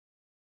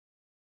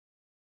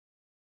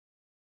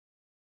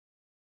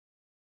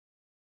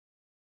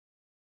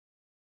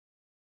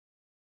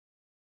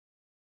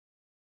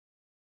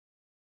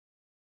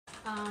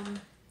And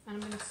I'm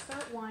going to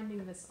start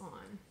winding this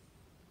on.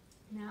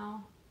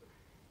 Now,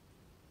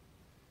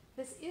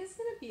 this is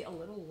going to be a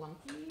little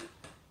lumpy,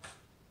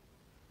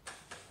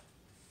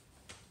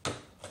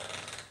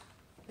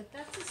 but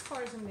that's as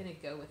far as I'm going to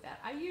go with that.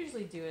 I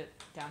usually do it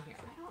down here.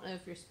 I don't know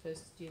if you're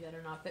supposed to do that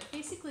or not, but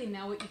basically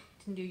now what you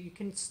can do, you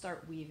can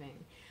start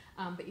weaving.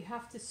 But you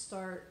have to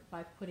start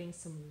by putting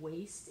some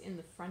waste in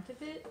the front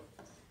of it.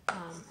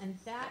 And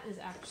that is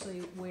actually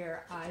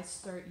where I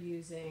start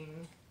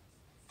using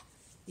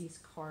these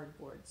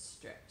cardboard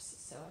strips.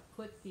 So I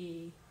put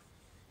the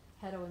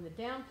heddle in the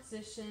down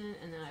position,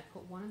 and then I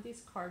put one of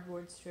these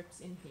cardboard strips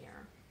in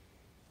here.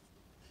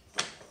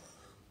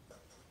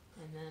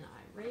 And then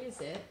I raise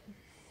it.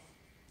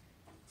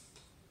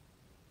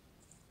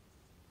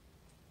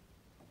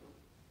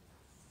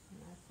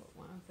 And I put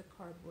one of the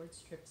cardboard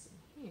strips in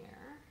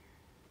here.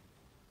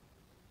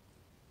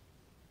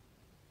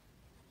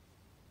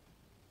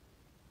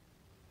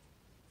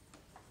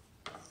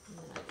 And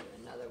then I do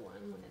another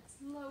one when it's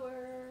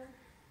lower.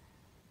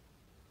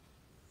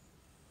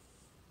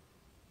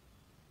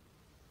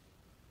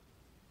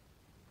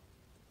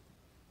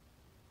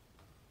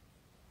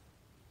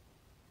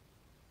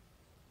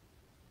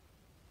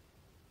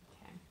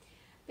 Okay.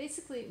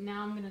 Basically,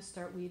 now I'm going to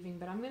start weaving,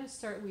 but I'm going to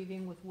start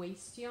weaving with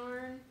waste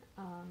yarn,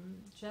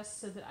 just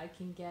so that I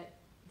can get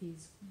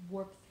these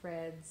warp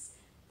threads,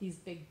 these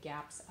big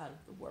gaps out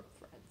of the warp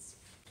threads.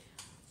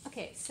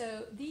 Okay,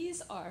 so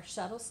these are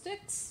shuttle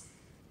sticks,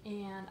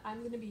 and I'm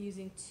going to be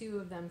using 2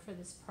 of them for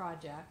this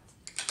project.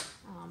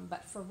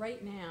 But for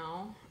right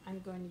now, I'm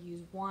going to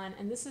use one,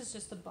 and this is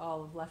just a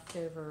ball of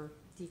leftover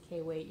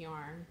DK weight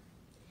yarn.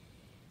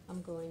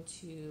 I'm going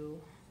to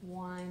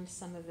wind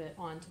some of it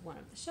onto one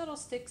of the shuttle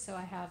sticks so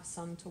I have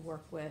some to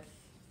work with,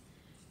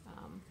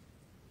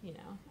 you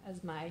know,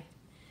 as my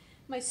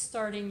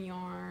starting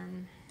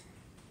yarn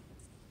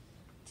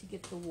to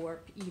get the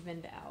warp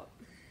evened out.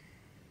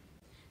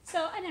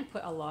 So I didn't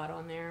put a lot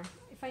on there.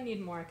 If I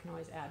need more, I can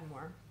always add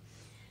more.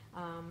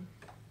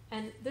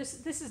 And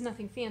this is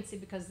nothing fancy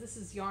because this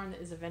is yarn that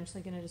is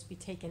eventually going to just be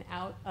taken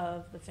out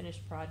of the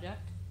finished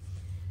project.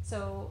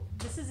 So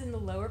this is in the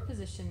lower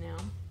position now,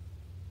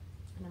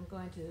 and I'm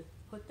going to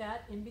put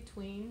that in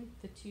between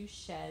the 2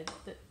 sheds,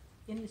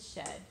 in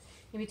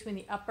between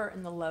the upper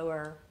and the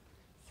lower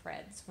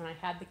threads. When I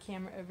had the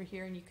camera over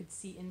here and you could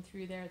see in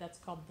through there, that's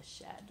called the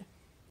shed.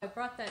 I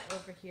brought that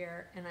over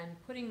here, and I'm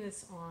putting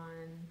this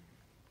on,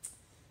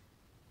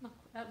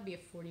 that would be a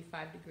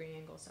 45-degree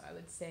angle, so I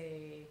would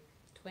say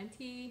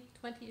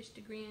 20-ish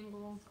degree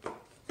angle.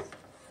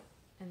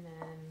 And then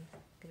I'm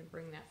going to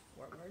bring that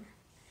forward.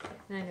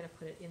 And I'm going to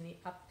put it in the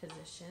up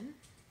position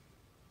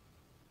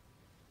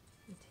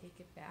and take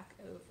it back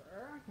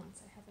over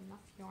once I have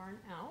enough yarn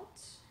out.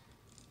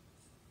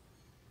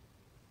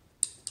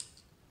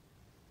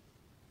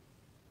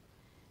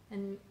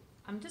 And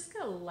I'm just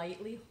going to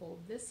lightly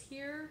hold this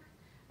here.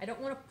 I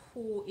don't want to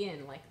pull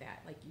in like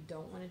that. Like, you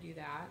don't want to do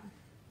that.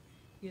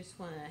 You just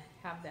want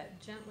to have that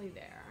gently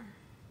there.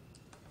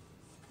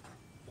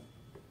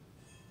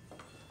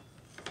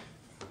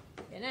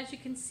 And as you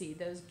can see,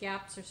 those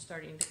gaps are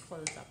starting to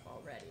close up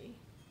already.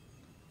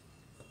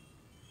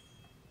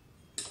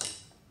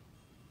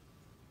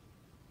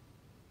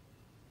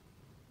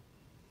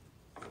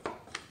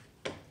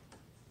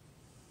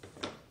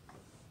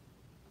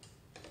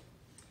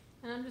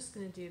 And I'm just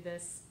going to do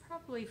this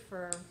probably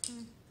for,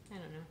 I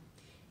don't know,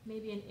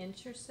 maybe an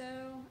inch or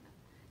so,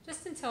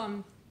 just until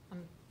I'm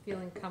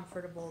feeling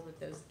comfortable that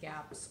those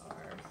gaps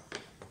are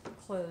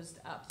closed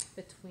up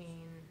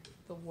between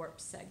the warp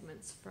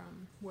segments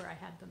from where I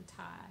had them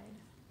tied.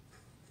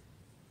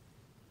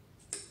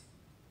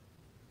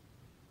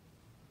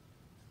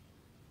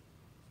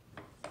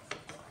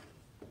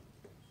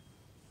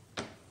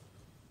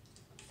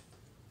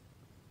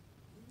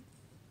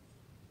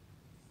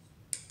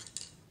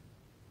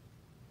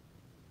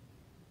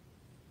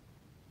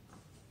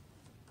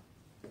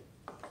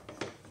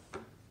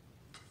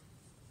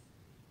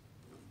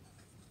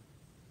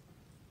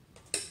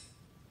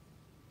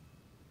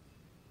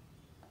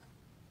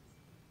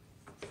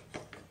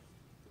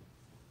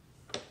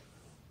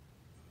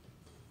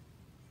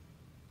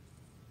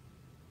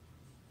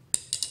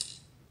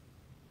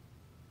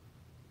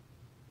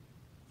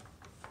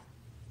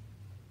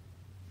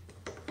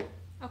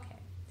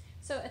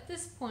 So at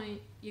this point,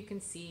 you can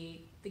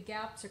see the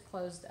gaps are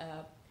closed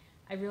up.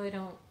 I really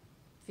don't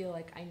feel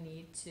like I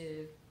need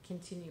to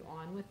continue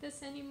on with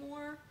this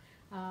anymore.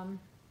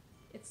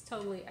 It's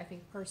totally, I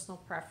think, personal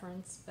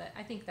preference, but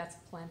I think that's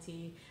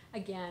plenty.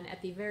 Again,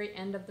 at the very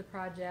end of the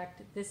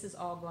project, this is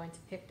all going to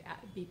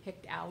be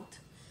picked out.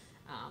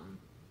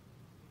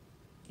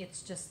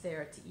 It's just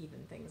there to even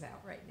things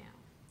out right now.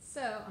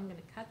 So I'm going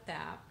to cut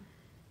that.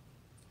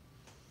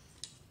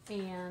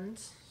 And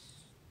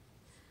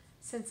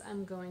since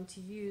I'm going to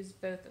use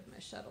both of my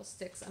shuttle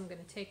sticks, I'm going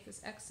to take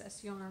this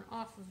excess yarn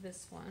off of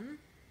this one,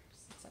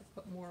 since I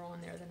put more on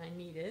there than I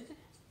needed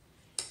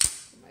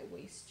for my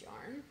waste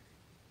yarn.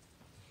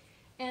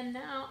 And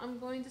now I'm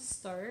going to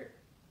start,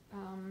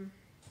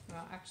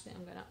 well, actually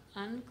I'm going to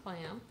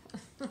unclamp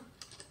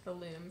the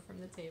loom from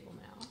the table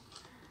now.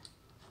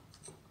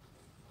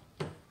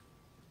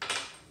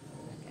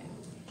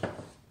 Okay.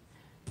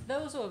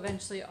 Those will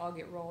eventually all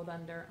get rolled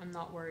under. I'm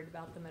not worried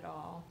about them at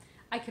all.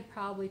 I could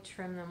probably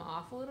trim them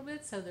off a little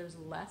bit so there's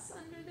less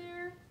under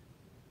there.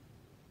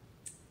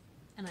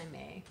 And I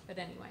may, but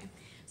anyway.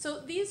 So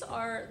these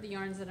are the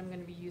yarns that I'm going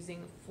to be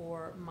using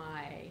for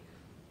my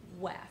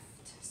weft.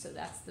 So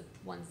that's the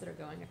ones that are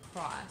going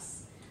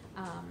across.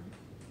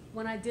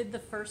 When I did the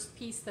first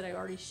piece that I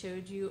already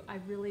showed you, I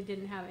really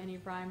didn't have any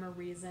rhyme or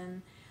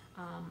reason.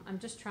 I'm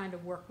just trying to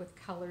work with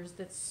colors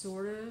that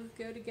sort of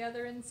go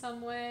together in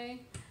some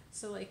way.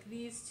 So like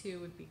these two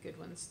would be good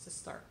ones to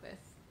start with.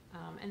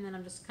 And then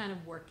I'm just kind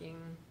of working,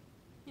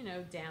 you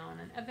know, down,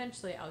 and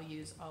eventually I'll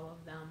use all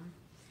of them.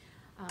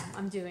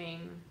 I'm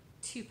doing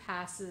 2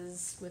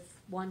 passes with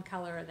one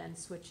color, then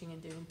switching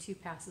and doing 2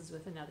 passes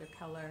with another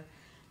color,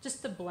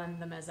 just to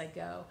blend them as I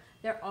go.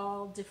 They're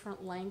all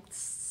different lengths,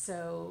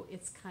 so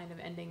it's kind of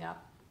ending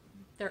up,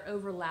 they're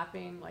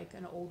overlapping, like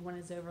an old one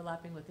is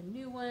overlapping with a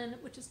new one,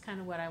 which is kind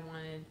of what I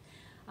wanted.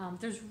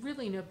 There's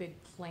really no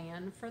big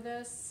plan for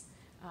this.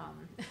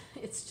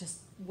 It's just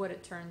what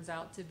it turns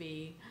out to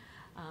be.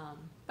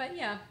 But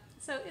yeah,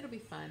 so it'll be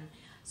fun.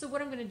 So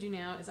what I'm going to do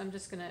now is I'm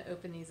just going to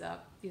open these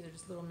up. These are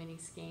just little mini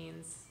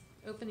skeins.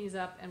 Open these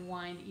up and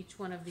wind each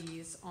one of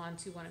these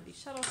onto one of these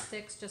shuttle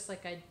sticks, just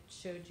like I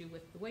showed you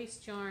with the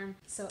waist yarn.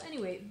 So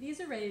anyway, these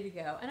are ready to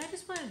go. And I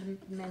just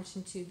wanted to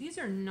mention too, these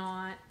are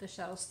not the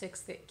shuttle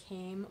sticks that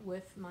came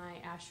with my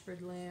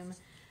Ashford loom.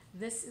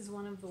 This is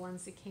one of the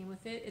ones that came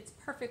with it. It's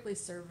perfectly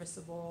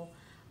serviceable.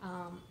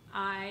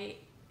 I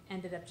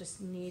ended up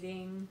just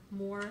needing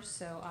more,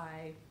 so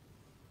I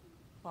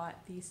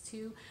bought these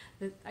 2.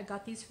 I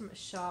got these from a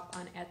shop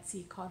on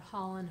Etsy called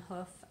Holland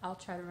Hoof. I'll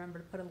try to remember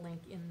to put a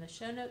link in the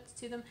show notes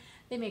to them.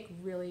 They make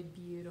really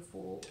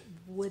beautiful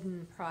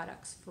wooden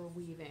products for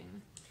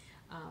weaving.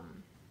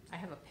 I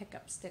have a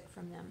pickup stick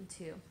from them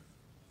too.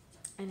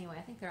 Anyway,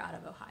 I think they're out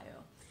of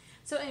Ohio.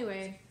 So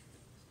anyway,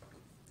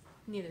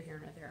 neither here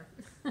nor there.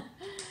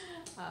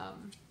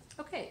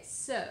 Okay,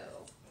 so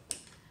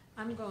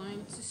I'm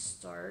going to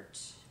start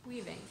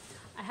weaving.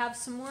 I have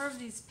some more of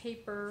these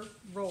paper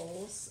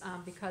rolls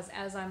because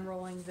as I'm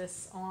rolling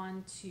this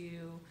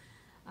onto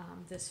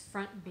this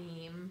front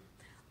beam,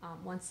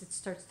 once it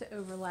starts to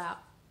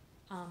overlap,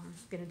 I'm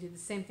going to do the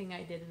same thing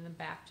I did in the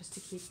back just to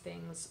keep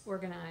things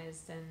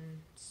organized and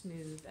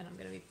smooth, and I'm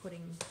going to be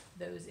putting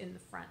those in the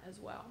front as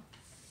well.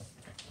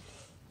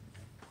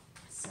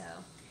 So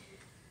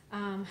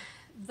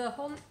the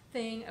whole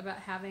thing about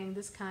having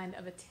this kind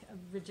of a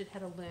rigid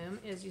heddle loom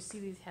is you see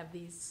these have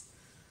these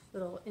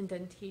little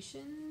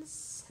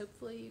indentations.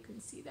 Hopefully you can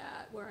see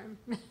that where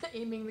I'm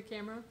aiming the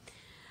camera.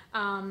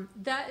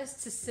 That is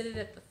to sit it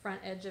at the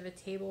front edge of a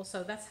table,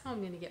 so that's how I'm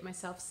going to get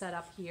myself set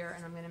up here,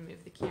 and I'm going to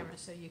move the camera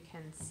so you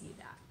can see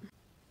that.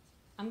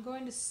 I'm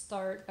going to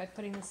start by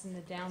putting this in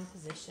the down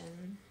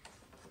position,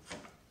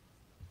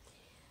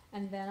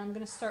 and then I'm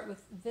going to start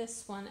with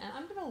this one, and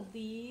I'm going to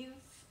leave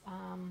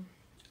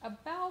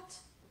about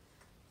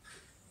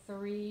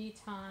 3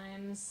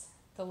 times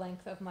the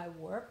length of my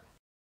warp.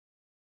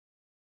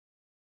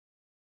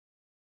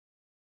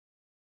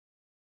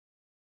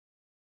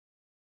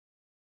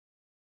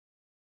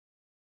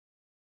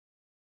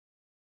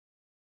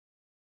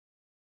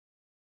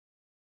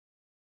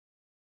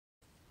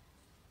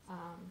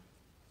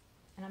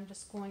 And I'm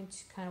just going to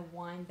kind of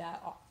wind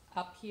that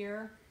up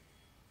here.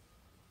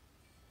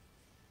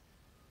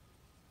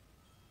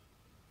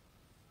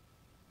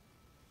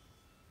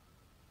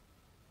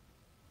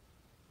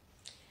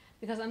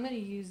 Because I'm going to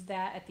use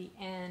that at the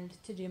end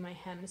to do my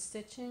hem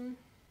stitching.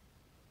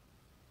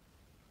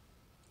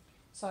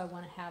 So I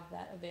want to have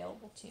that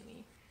available to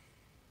me.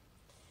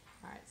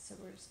 All right, so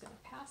we're just going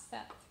to pass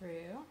that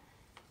through.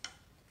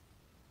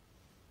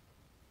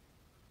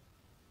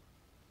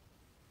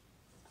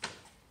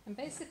 And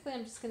basically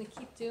I'm just going to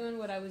keep doing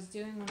what I was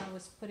doing when I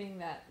was putting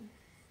that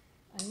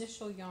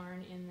initial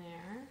yarn in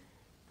there.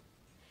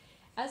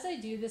 As I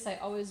do this, I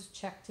always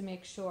check to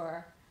make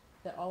sure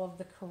that all of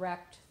the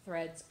correct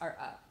threads are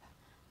up.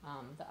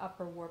 The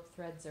upper warp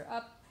threads are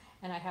up,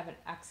 and I haven't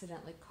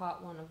accidentally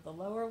caught one of the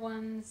lower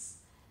ones,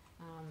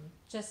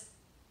 just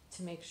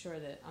to make sure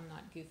that I'm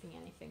not goofing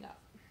anything up.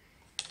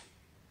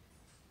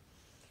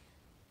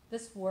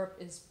 This warp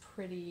is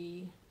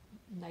pretty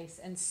nice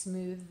and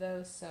smooth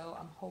though, so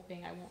I'm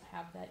hoping I won't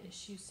have that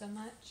issue so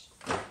much.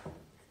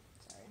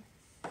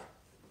 Sorry.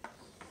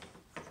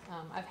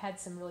 I've had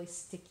some really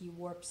sticky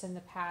warps in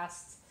the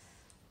past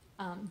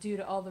due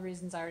to all the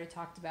reasons I already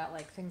talked about,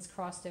 like things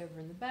crossed over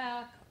in the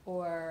back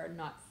or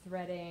not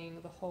threading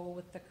the hole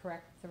with the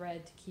correct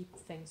thread to keep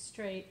things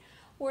straight,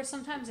 or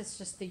sometimes it's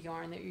just the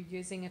yarn that you're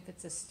using. If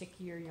it's a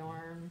stickier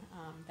yarn,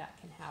 that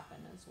can happen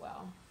as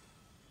well.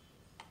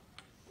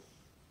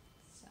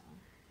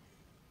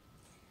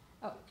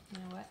 Oh, you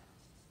know what?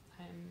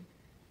 I'm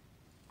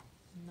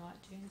not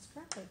doing this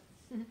correctly.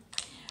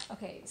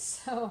 Okay,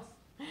 so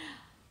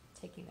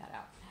taking that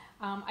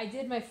out. I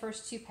did my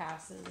first 2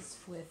 passes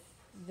with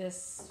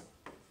this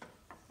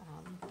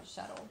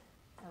shuttle,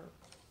 or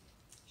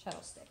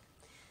shuttle stick.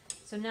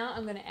 So now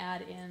I'm going to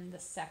add in the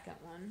second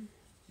one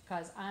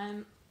because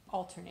I'm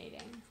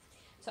alternating.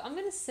 So I'm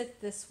going to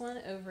sit this one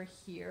over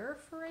here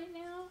for right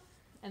now,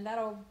 and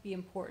that'll be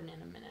important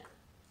in a minute.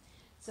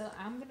 So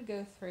I'm going to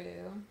go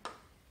through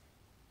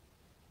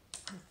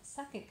with the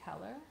second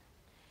color,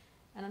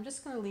 and I'm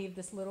just going to leave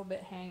this little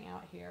bit hang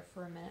out here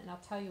for a minute, and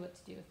I'll tell you what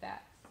to do with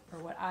that, or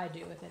what I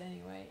do with it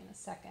anyway, in a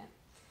second.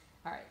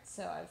 All right,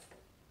 so I've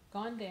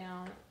gone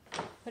down,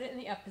 put it in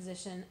the up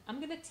position.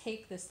 I'm going to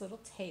take this little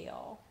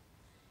tail,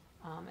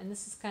 and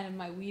this is kind of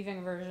my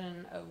weaving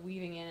version of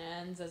weaving in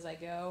ends as I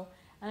go.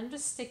 And I'm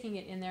just sticking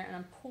it in there, and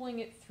I'm pulling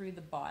it through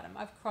the bottom.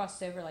 I've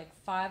crossed over like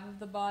 5 of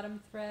the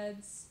bottom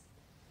threads,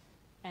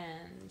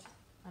 and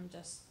I'm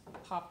just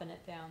popping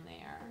it down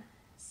there.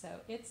 So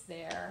it's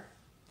there.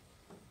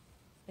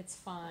 It's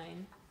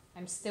fine.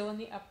 I'm still in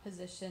the up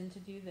position to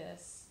do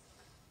this.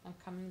 I'm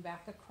coming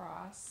back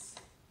across.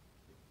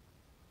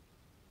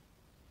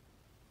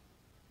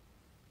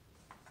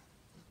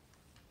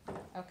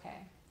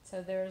 Okay,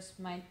 so there's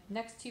my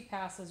next 2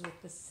 passes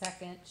with the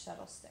second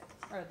shuttle stick,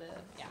 or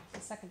the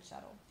second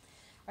shuttle.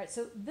 All right,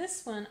 so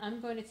this one I'm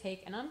going to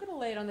take, and I'm going to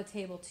lay it on the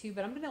table too,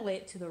 but I'm going to lay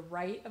it to the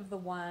right of the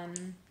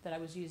one that I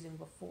was using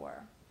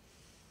before.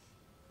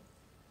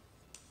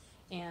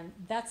 And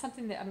that's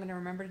something that I'm going to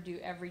remember to do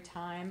every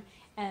time.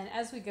 And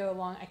as we go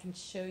along, I can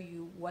show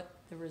you what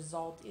the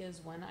result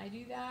is when I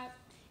do that.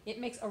 It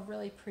makes a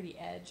really pretty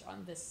edge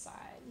on this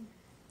side,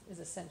 is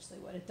essentially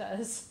what it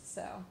does.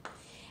 So,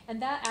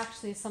 and that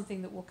actually is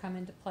something that will come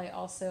into play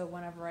also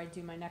whenever I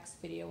do my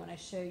next video, when I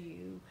show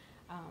you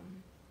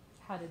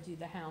how to do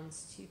the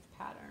houndstooth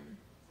pattern.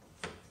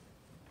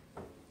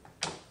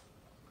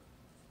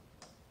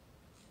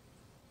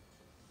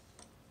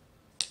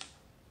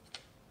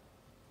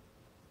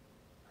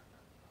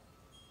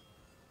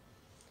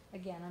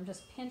 Again, I'm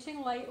just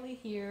pinching lightly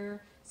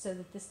here so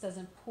that this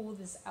doesn't pull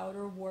this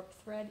outer warp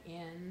thread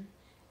in,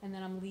 and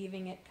then I'm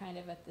leaving it kind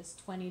of at this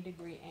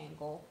 20-degree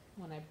angle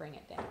when I bring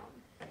it down.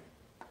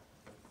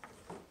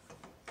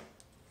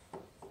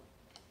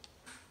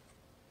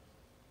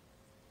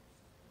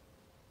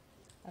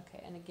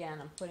 Okay, and again,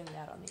 I'm putting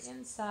that on the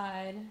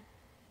inside,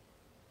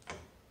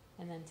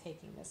 and then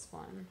taking this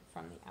one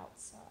from the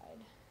outside,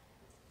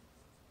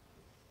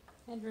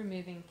 and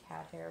removing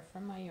cat hair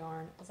from my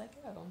yarn as I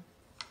go.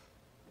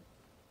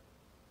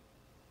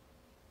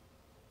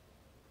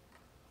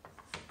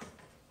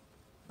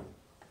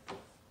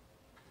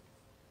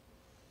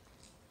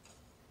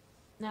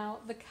 Now,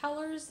 the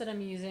colors that I'm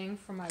using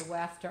for my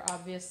weft are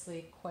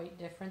obviously quite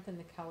different than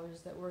the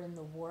colors that were in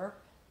the warp.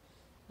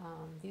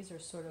 These are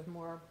sort of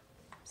more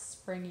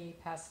springy,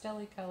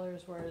 pastel-y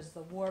colors, whereas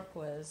the warp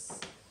was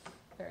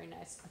very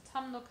nice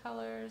autumnal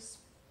colors.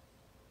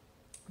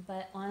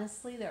 But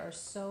honestly, there are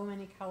so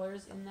many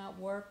colors in that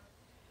warp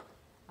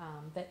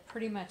that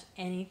pretty much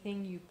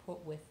anything you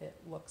put with it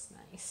looks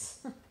nice.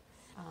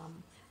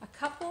 A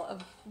couple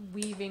of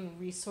weaving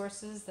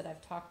resources that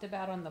I've talked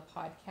about on the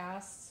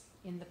podcast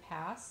in the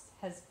past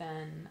has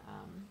been,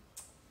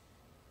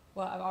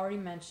 well, I've already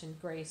mentioned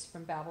Grace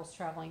from Babel's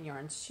Traveling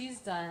Yarns. She's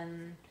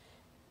done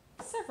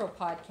several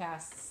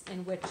podcasts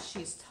in which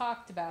she's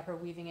talked about her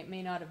weaving. It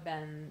may not have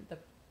been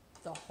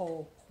the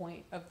whole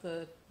point of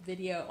the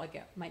video, like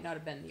it might not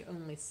have been the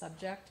only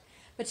subject,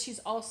 but she's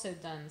also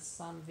done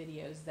some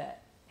videos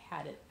that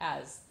had it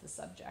as the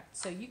subject.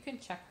 So you can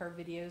check her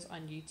videos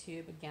on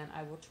YouTube. Again,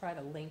 I will try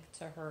to link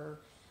to her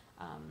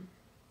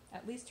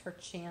at least her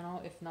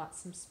channel, if not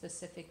some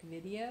specific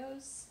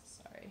videos.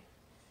 Sorry,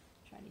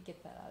 trying to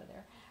get that out of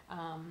there.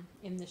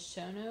 In the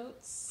show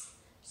notes.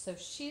 So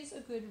she's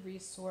a good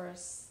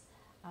resource.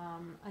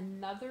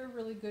 Another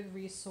really good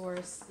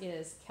resource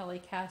is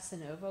Kelly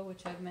Casanova,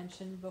 which I've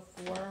mentioned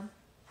before.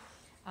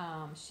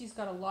 She's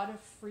got a lot of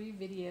free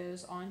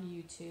videos on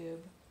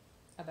YouTube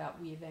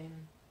about weaving.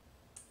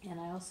 And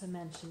I also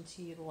mentioned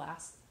to you the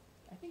last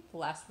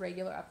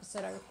regular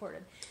episode I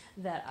recorded,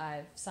 that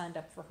I've signed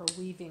up for her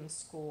weaving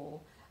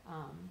school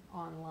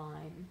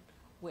online,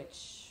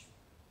 which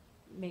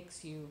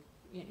makes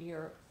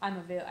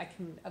I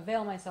can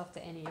avail myself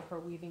to any of her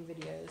weaving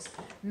videos,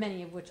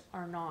 many of which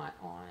are not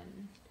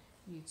on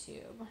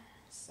YouTube.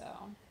 So,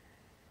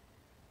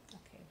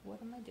 okay,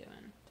 what am I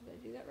doing? Did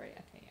I do that right?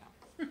 Okay,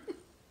 yeah.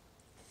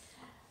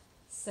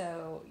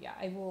 So, yeah,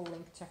 I will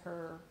link to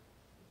her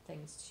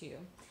things too.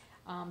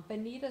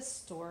 Benita's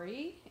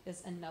Story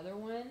is another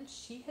one.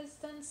 She has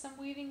done some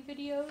weaving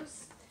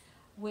videos,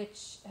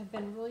 which have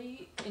been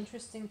really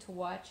interesting to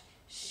watch.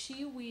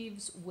 She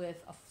weaves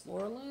with a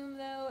floor loom,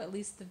 though. At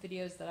least the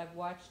videos that I've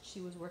watched, she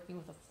was working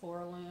with a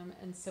floor loom.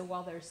 And so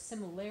while there's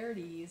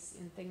similarities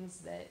in things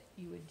that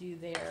you would do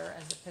there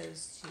as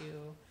opposed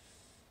to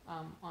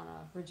on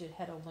a rigid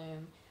heddle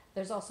loom,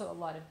 there's also a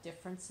lot of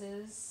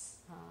differences.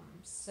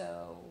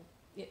 So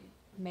it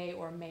may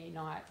or may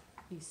not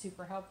be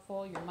super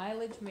helpful. Your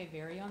mileage may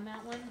vary on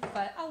that one,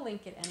 but I'll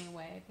link it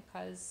anyway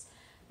because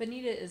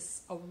Benita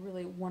is a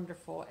really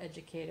wonderful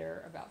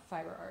educator about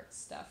fiber art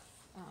stuff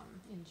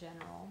in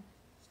general.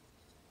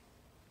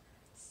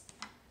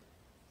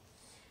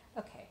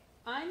 Okay,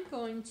 I'm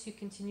going to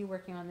continue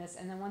working on this,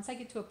 and then once I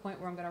get to a point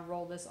where I'm going to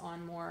roll this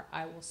on more,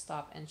 I will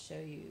stop and show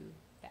you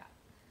that.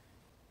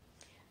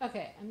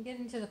 Okay, I'm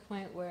getting to the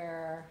point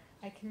where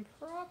I can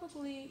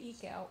probably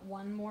eke out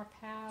one more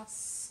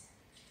pass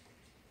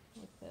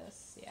with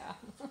this. Yeah,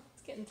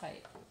 it's getting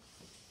tight.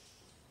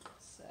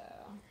 So,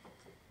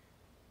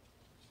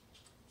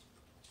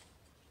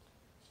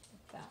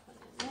 put that one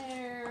in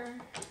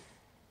there.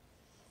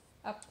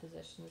 Up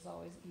position is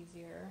always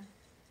easier.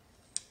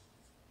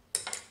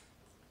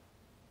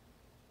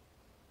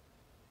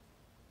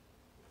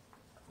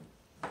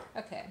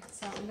 Okay,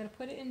 so I'm going to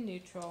put it in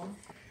neutral,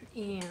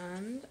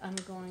 and I'm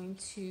going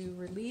to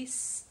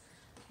release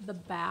the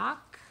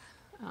back.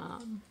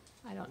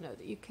 I don't know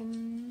that you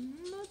can,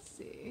 let's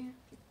see.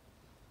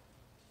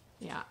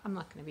 Yeah, I'm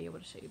not going to be able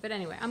to show you. But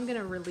anyway, I'm going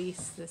to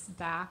release this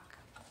back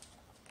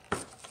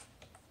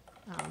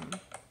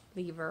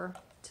lever,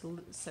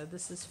 so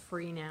this is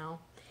free now.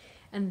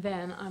 And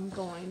then I'm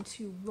going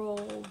to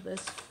roll this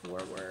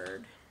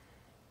forward.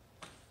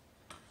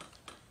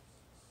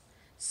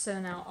 So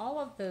now all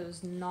of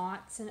those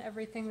knots and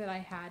everything that I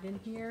had in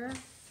here,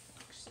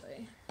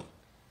 actually,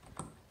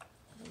 I'll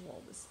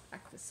roll this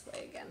back this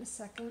way again a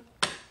second.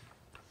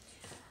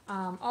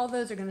 All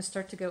those are going to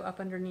start to go up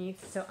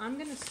underneath. So I'm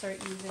going to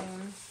start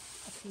using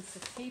a piece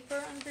of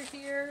paper under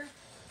here.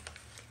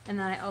 And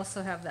then I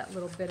also have that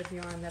little bit of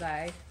yarn that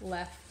I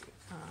left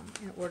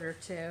in order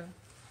to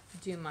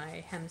do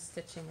my hem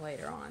stitching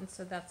later on.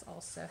 So that's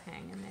also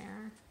hanging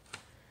there.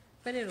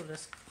 But it'll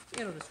just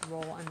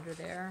roll under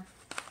there.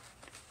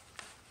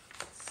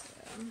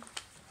 So,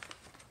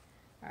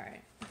 all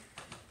right.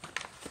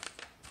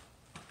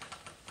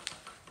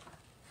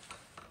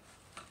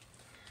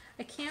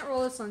 I can't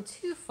roll this on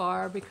too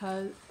far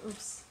because,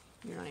 oops,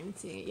 you're not even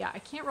seeing it. Yeah, I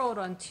can't roll it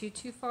on too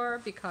far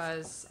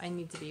because I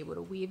need to be able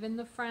to weave in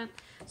the front.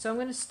 So I'm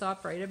going to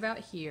stop right about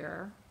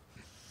here,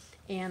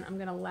 and I'm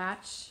going to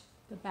latch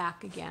the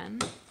back again,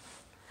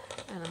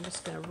 and I'm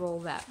just going to roll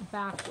that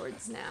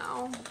backwards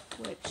now,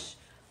 which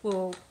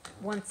will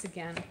once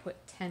again put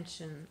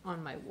tension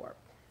on my warp.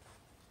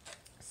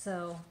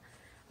 So,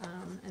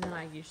 and then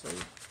I usually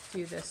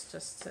do this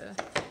just to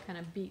kind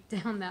of beat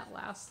down that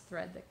last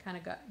thread that kind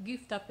of got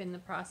goofed up in the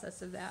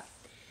process of that.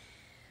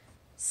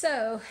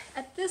 So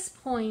at this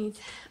point,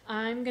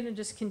 I'm going to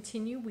just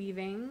continue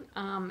weaving.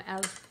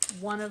 As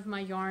one of my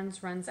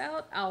yarns runs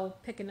out, I'll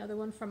pick another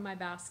one from my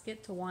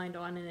basket to wind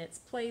on in its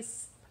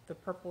place. The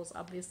purple's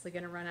obviously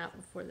going to run out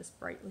before this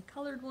brightly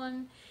colored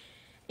one.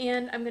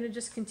 And I'm going to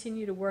just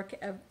continue to work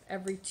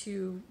every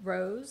 2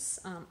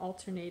 rows,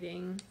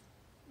 alternating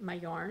my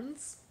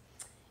yarns.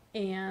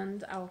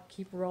 And I'll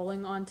keep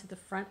rolling onto the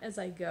front as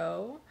I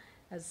go,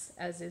 as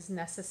is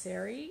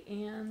necessary.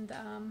 And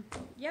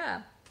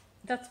yeah,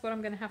 that's what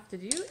I'm going to have to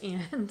do.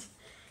 And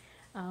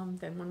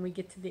then when we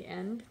get to the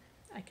end,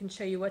 I can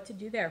show you what to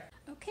do there.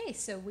 Okay,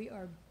 so we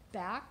are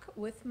back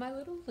with my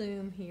little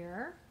loom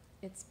here.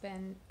 It's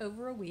been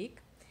over a week.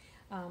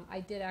 I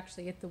did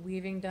actually get the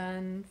weaving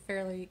done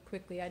fairly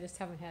quickly. I just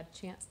haven't had a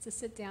chance to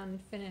sit down and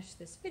finish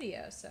this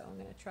video, so I'm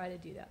going to try to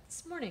do that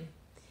this morning.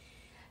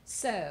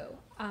 So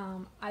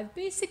I've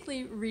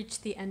basically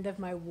reached the end of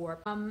my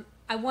warp.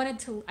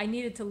 I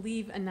needed to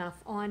leave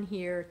enough on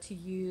here to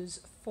use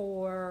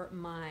for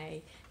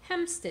my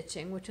hem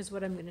stitching, which is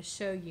what I'm going to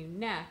show you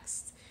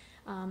next.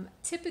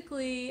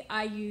 Typically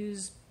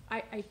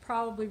I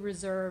probably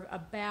reserve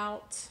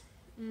about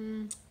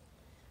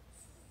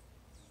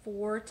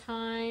 4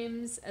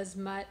 times as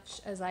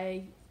much as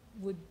I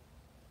would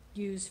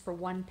use for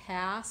one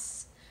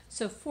pass.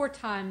 So 4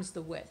 times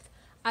the width.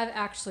 I've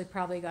actually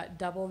probably got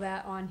double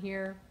that on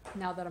here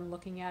now that I'm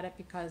looking at it,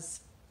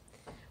 because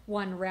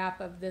one wrap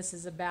of this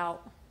is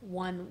about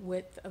 1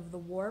 width of the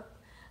warp,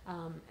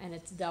 and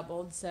it's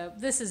doubled. So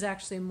this is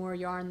actually more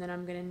yarn than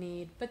I'm going to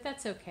need, but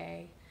that's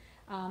okay.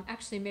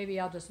 Actually, maybe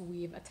I'll just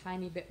weave a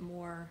tiny bit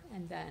more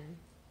and then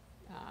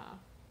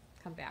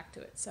come back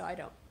to it so I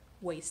don't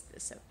waste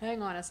this. So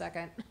hang on a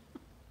second.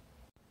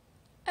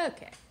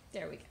 Okay,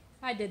 there we go.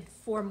 I did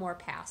 4 more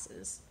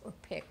passes or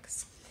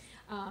picks.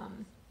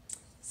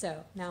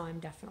 So now I'm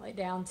definitely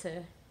down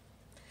to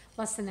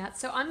less than that.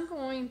 So I'm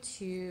going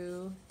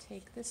to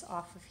take this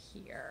off of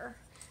here.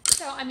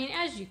 So, I mean,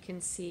 as you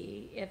can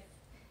see,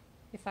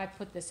 if I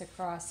put this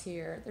across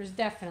here, there's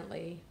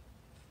definitely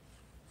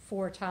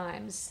 4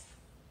 times.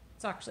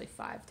 It's actually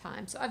 5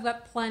 times. So I've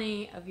got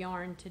plenty of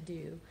yarn to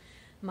do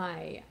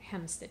my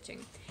hem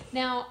stitching.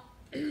 Now,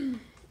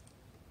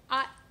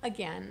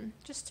 again,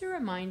 just to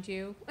remind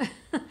you,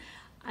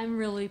 I'm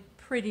really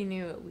pretty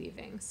new at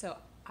weaving, so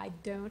I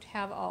don't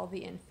have all the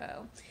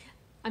info.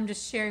 I'm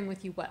just sharing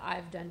with you what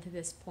I've done to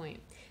this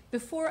point.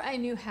 Before I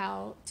knew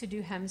how to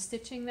do hem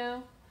stitching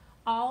though,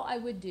 all I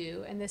would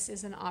do, and this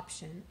is an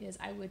option, is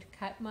I would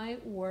cut my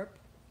warp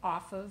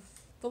off of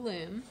the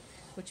loom,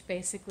 which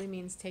basically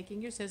means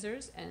taking your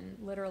scissors and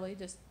literally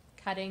just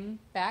cutting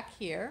back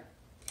here,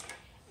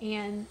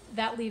 and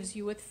that leaves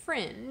you with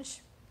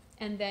fringe,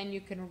 and then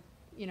you can,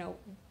 you know,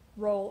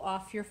 roll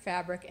off your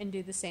fabric and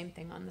do the same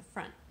thing on the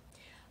front.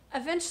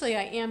 eventually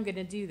I am going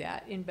to do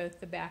that in both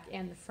the back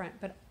and the front,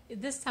 but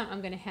this time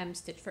I'm going to hem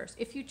stitch first.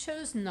 If you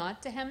chose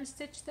not to hem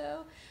stitch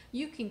though,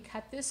 you can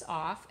cut this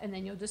off and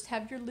then you'll just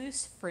have your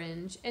loose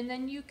fringe, and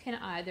then you can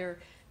either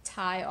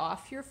tie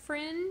off your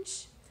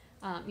fringe,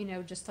 you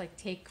know, just like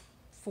take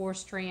 4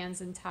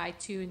 strands and tie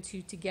 2 and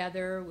 2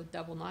 together with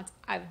double knots.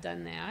 I've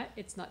done that.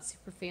 It's not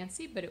super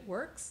fancy, but it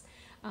works.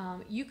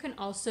 You can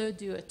also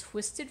do a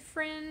twisted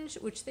fringe,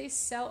 which they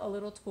sell a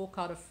little tool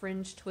called a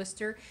fringe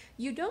twister.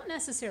 You don't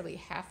necessarily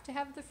have to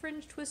have the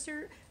fringe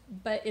twister,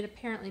 but it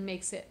apparently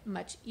makes it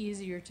much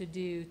easier to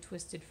do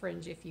twisted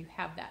fringe if you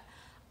have that.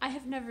 I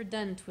have never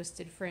done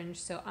twisted fringe,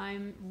 so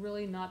I'm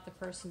really not the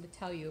person to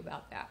tell you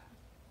about that.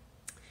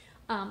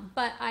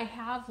 But I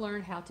have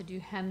learned how to do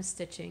hem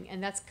stitching,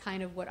 and that's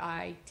kind of what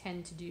I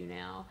tend to do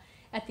now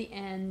at the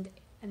end,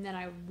 and then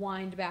I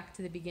wind back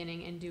to the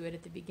beginning and do it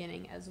at the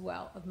beginning as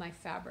well of my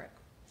fabric.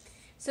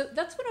 So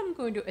that's what I'm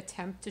going to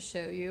attempt to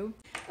show you.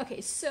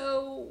 Okay,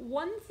 so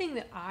one thing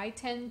that I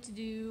tend to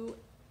do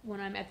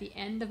when I'm at the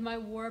end of my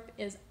warp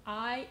is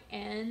I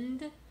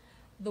end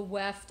the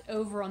weft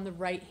over on the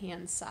right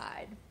hand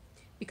side,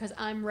 because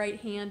I'm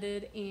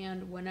right-handed,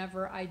 and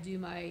whenever I do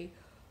my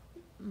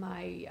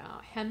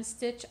hem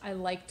stitch, I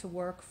like to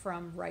work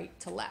from right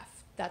to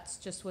left. That's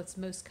just what's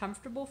most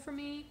comfortable for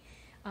me.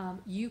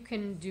 You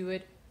can do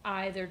it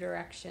either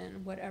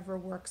direction, whatever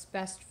works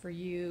best for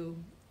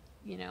you,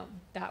 you know,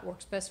 that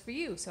works best for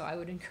you. So I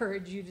would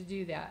encourage you to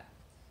do that.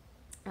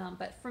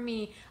 But for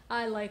me,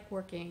 I like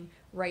working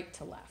right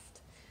to left.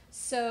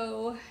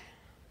 So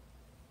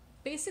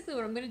basically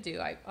what I'm going to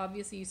do,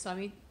 obviously you saw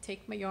me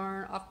take my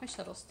yarn off my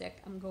shuttle stick.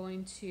 I'm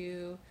going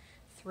to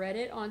thread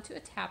it onto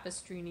a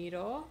tapestry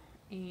needle.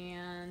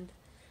 And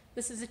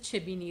this is a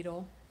chibi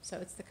needle, so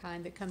it's the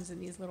kind that comes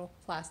in these little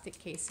plastic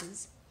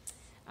cases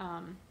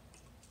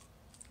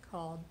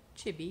called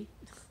chibi.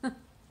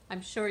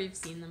 I'm sure you've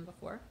seen them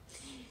before.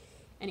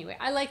 Anyway,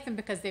 I like them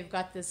because they've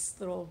got this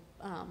little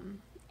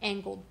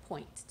angled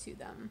point to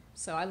them.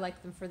 So I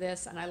like them for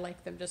this, and I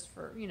like them just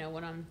for, you know,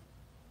 when I'm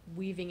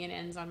weaving in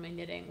ends on my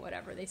knitting,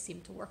 whatever. They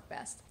seem to work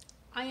best.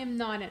 I am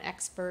not an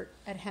expert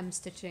at hem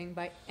stitching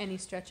by any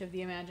stretch of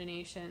the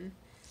imagination.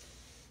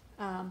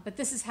 But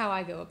this is how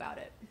I go about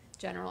it,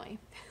 generally,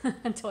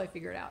 until I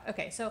figure it out.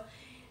 Okay, so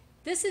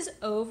this is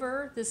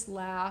over this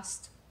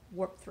last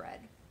warp thread,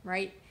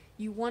 right?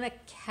 You want to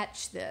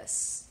catch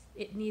this.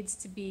 It needs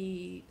to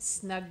be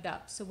snugged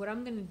up. So what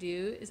I'm going to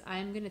do is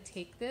I'm going to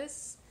take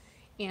this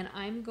and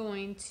I'm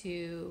going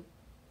to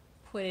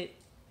put it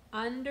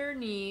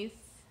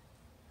underneath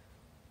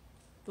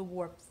the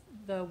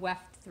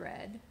weft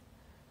thread.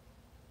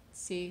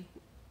 See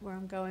where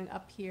I'm going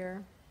up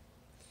here?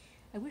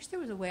 I wish there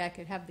was a way I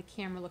could have the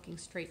camera looking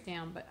straight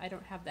down, but I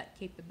don't have that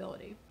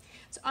capability.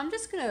 So I'm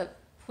just going to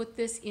put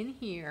this in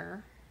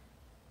here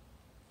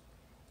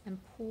and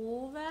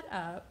pull that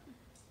up.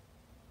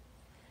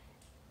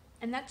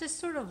 And that just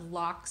sort of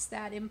locks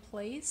that in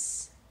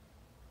place.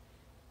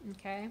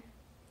 Okay.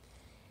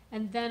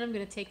 And then I'm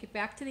going to take it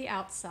back to the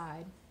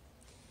outside.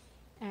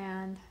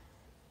 And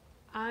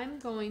I'm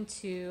going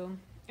to,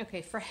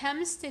 okay, for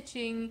hem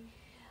stitching,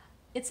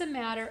 it's a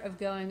matter of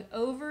going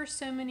over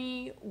so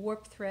many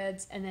warp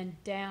threads and then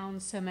down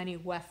so many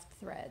weft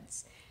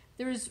threads.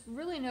 There's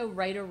really no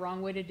right or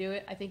wrong way to do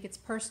it. I think it's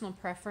personal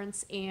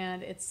preference,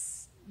 and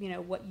it's, you know,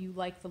 what you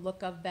like the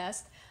look of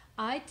best.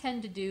 I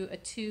tend to do a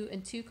 2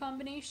 and 2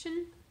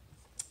 combination.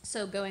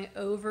 So going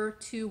over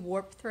 2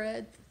 warp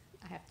threads,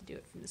 I have to do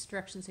it from this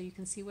direction so you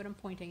can see what I'm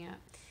pointing at.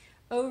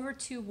 Over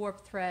 2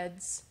 warp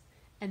threads,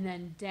 and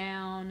then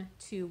down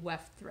 2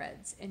 weft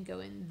threads and go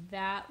in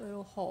that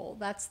little hole.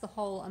 That's the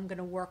hole I'm going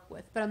to work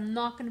with, but I'm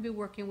not going to be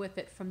working with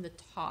it from the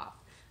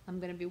top. I'm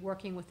going to be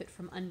working with it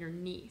from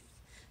underneath.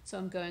 So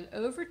I'm going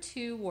over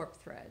 2 warp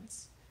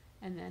threads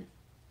and then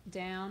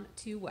down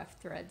 2 weft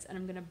threads, and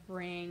I'm going to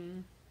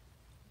bring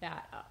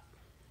that up.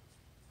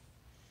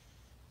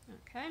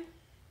 Okay.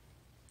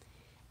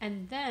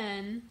 And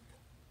then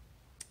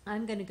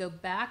I'm going to go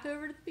back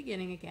over to the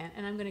beginning again,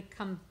 and I'm going to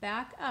come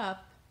back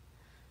up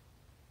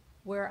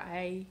where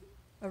I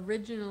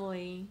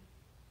originally,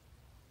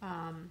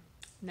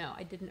 no,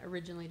 I didn't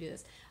originally do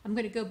this. I'm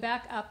going to go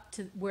back up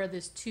to where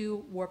those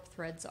 2 warp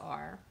threads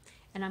are,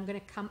 and I'm going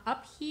to come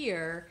up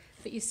here,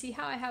 but you see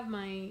how I have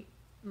my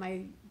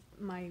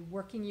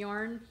working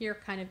yarn here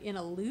kind of in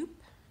a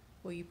loop?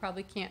 Well, you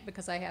probably can't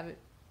because I have it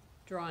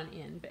drawn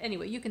in, but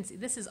anyway, you can see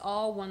this is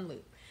all one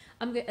loop.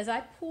 As I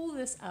pull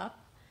this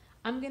up,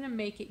 I'm going to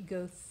make it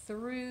go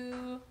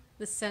through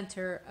the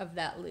center of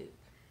that loop.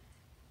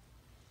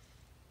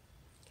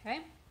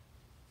 Okay,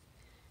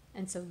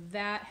 and so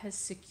that has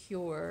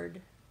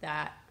secured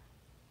that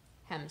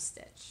hem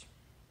stitch.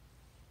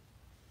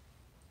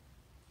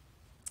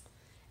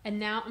 And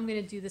now I'm going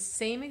to do the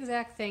same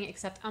exact thing,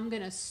 except I'm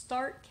going to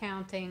start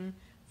counting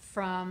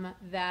from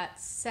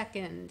that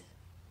second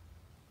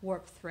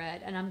warp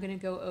thread, and I'm going to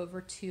go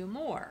over 2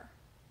 more.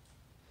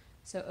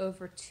 So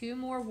over 2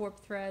 more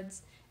warp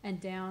threads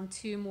and down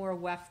 2 more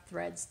weft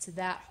threads to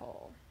that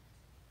hole.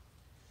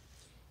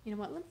 You know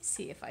what, let me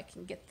see if I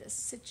can get this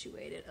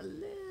situated a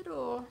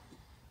little.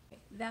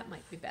 Okay, that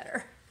might be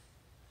better.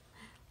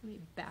 Let me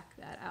back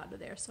that out of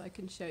there so I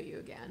can show you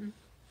again.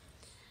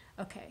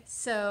 Okay,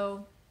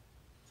 so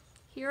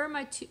here are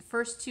my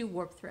first two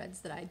warp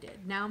threads that I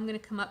did. Now I'm going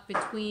to come up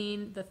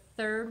between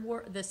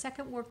the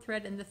second warp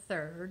thread and the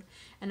third,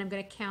 and I'm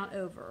going to count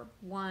over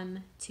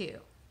 1, 2.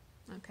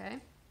 Okay?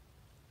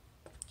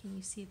 Can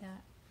you see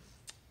that?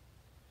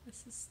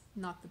 This is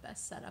not the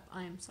best setup.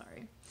 I am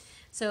sorry.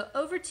 So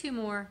over 2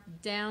 more,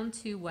 down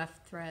 2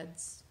 weft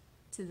threads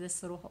to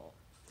this little hole.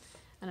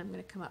 And I'm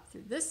going to come up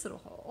through this little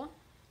hole.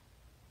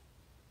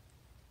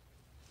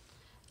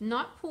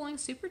 Not pulling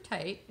super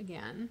tight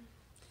again.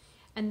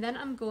 And then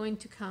I'm going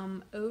to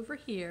come over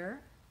here,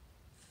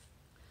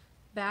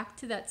 back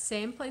to that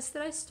same place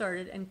that I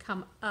started, and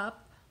come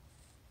up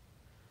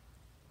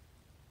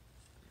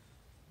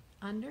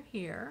under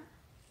here,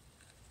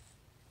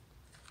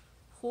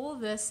 pull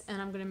this,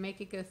 and I'm going to make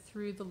it go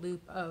through the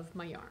loop of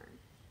my yarn.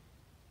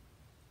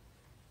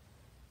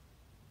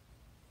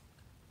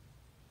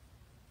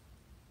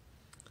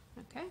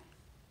 Okay.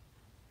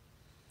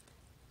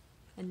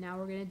 And now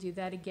we're going to do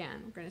that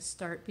again. We're going to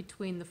start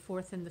between the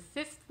 4th and the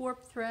 5th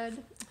warp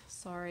thread.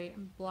 Sorry,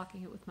 I'm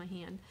blocking it with my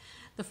hand.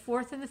 The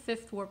 4th and the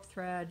 5th warp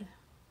thread,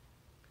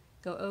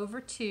 go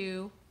over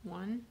 2,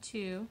 1,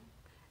 2,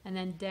 and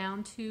then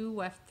down 2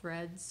 weft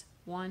threads,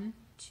 1,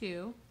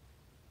 2,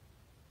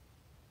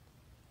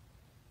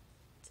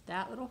 to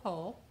that little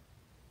hole.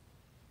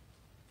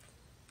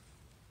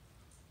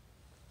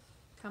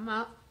 Come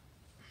up.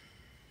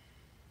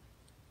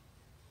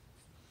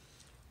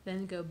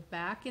 Then go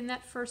back in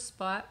that first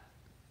spot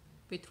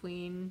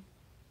between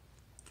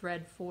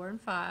thread 4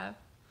 and 5.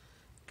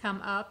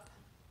 Come up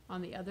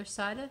on the other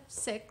side of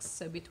 6,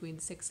 so between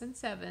 6 and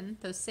 7,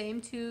 those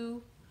same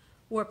 2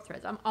 warp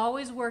threads. I'm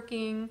always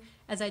working,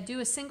 as I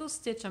do a single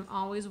stitch, I'm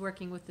always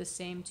working with the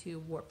same 2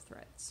 warp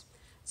threads.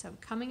 So I'm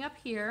coming up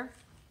here,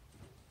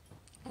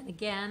 and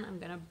again, I'm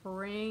going to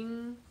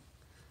bring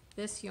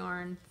this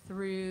yarn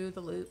through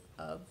the loop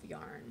of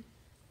yarn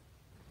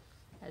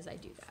as I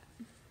do that.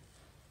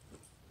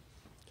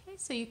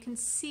 So you can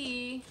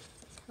see,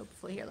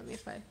 hopefully here, let me,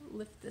 if I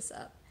lift this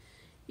up,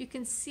 you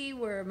can see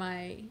where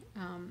my,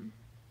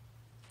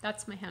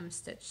 that's my hem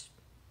stitch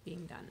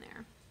being done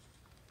there.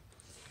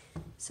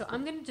 So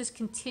I'm going to just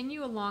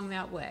continue along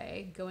that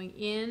way, going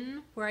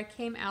in where I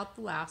came out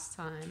the last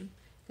time,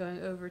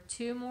 going over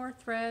 2 more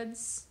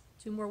threads,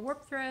 2 more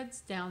warp threads,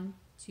 down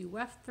 2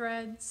 weft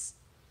threads,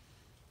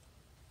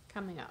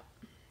 coming up.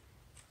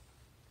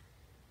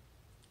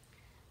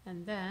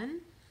 And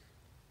then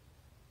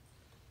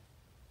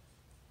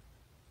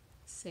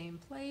same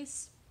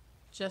place,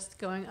 just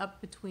going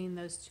up between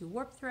those 2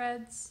 warp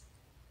threads,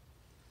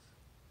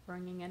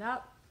 bringing it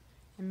up,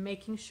 and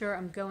making sure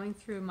I'm going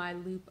through my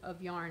loop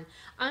of yarn.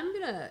 I'm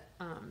gonna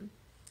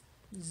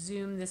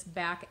zoom this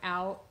back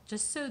out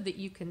just so that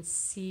you can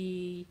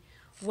see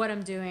what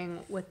I'm doing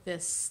with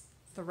this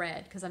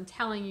thread, because I'm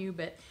telling you,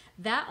 but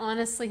that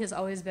honestly has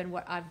always been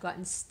what I've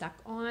gotten stuck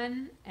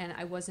on and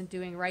I wasn't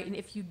doing right. And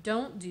if you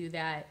don't do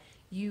that,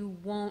 it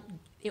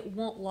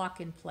won't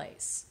lock in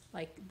place.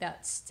 Like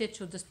that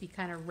stitch will just be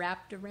kind of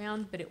wrapped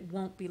around, but it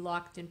won't be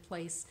locked in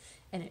place,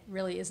 and it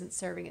really isn't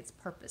serving its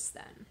purpose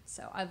then.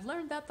 So I've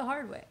learned that the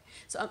hard way.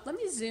 So let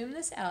me zoom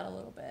this out a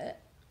little bit,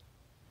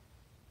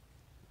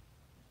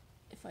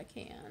 if I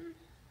can.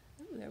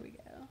 Ooh, there we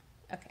go.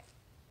 Okay.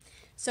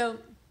 So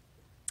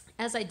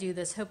as I do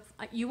this,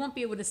 you won't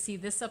be able to see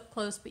this up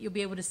close, but you'll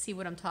be able to see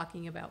what I'm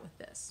talking about with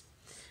this.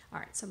 All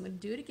right, so I'm going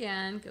to do it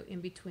again. Go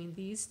in between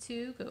these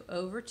 2, go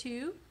over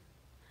 2,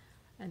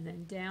 and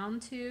then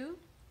down 2.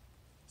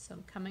 So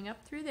I'm coming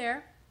up through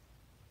there.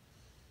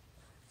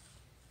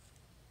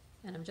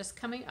 And I'm just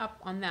coming up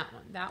on that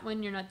one. That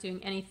one you're not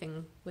doing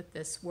anything with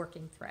this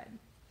working thread.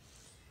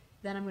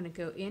 Then I'm going to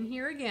go in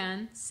here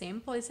again, same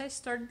place I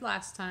started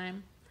last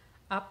time,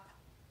 up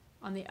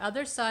on the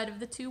other side of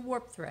the 2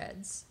 warp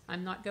threads.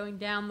 I'm not going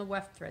down the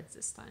weft threads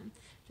this time,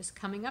 just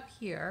coming up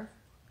here.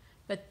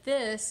 But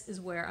this is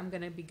where I'm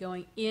going to be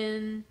going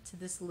into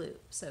this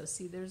loop. So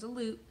see, there's a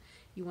loop.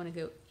 You want to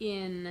go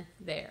in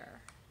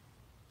there.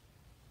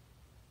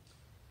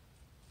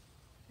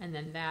 And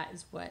then that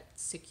is what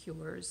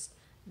secures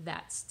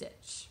that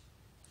stitch.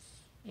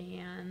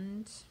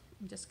 And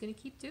I'm just going to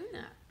keep doing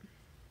that.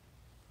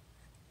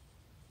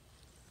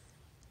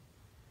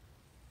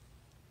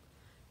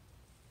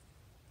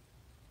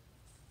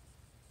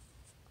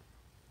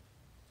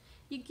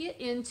 You get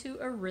into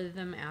a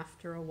rhythm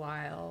after a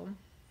while,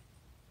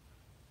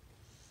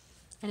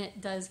 and it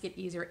does get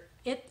easier.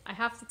 I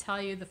have to tell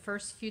you, the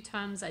first few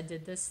times I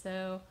did this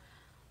though,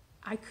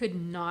 I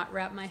could not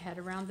wrap my head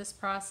around this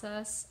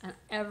process, and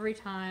every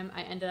time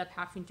I ended up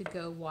having to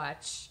go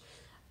watch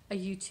a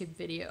YouTube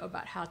video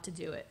about how to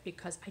do it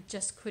because I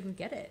just couldn't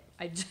get it.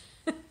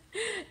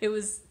 It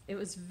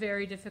was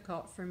very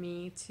difficult for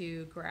me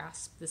to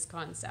grasp this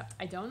concept.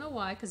 I don't know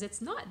why, because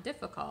it's not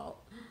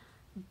difficult,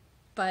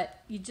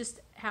 but you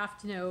just have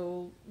to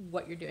know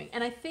what you're doing.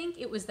 And I think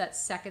it was that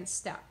second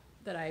step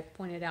that I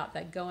pointed out,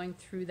 that going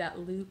through that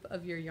loop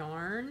of your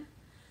yarn,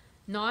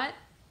 not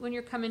when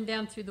you're coming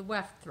down through the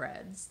weft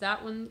threads.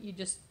 That one you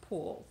just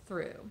pull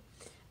through.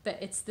 But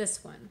it's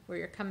this one where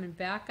you're coming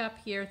back up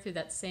here through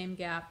that same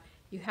gap.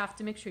 You have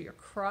to make sure you're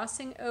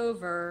crossing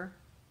over.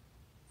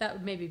 That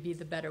would maybe be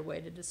the better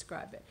way to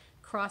describe it.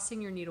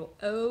 Crossing your needle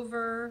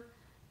over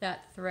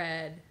that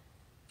thread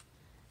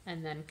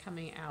and then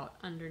coming out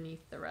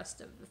underneath the rest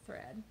of the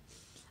thread.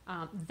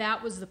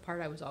 That was the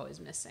part I was always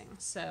missing.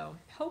 So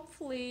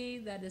hopefully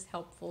that is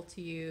helpful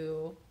to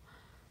you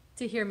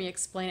to hear me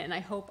explain it, and I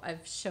hope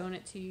I've shown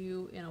it to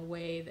you in a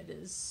way that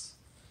is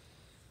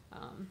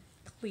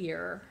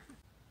clear.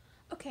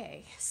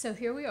 Okay, so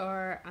here we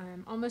are.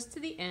 I'm almost to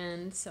the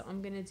end, so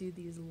I'm going to do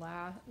these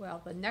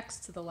the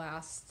next to the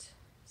last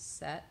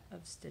set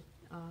of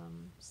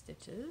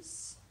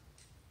stitches.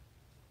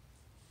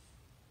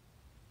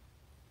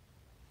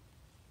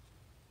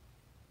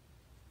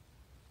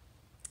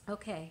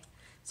 Okay,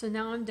 so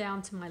now I'm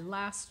down to my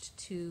last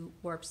 2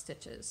 warp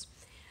stitches.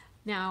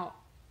 Now,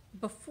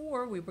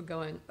 before we were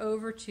going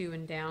over 2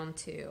 and down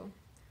 2.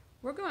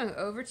 We're going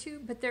over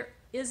 2, but there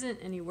isn't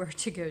anywhere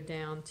to go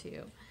down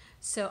to.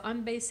 So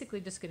I'm basically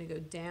just going to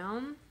go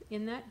down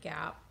in that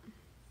gap,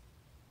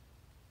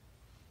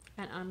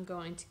 and I'm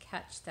going to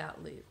catch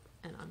that loop,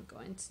 and I'm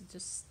going to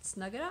just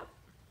snug it up.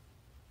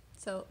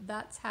 So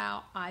that's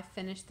how I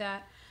finish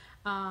that.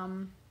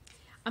 I'm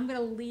going to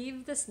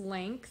leave this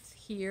length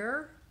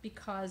here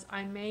because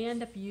I may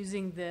end up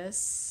using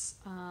this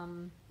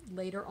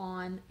later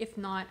on. If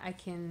not, I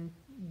can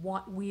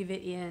weave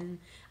it in,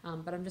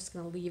 but I'm just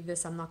going to leave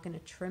this. I'm not going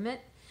to trim it.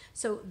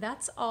 So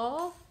that's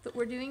all that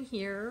we're doing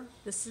here.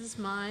 This is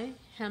my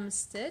hem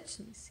stitch.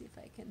 Let me see if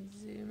I can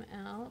zoom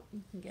out.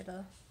 You can get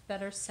a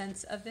better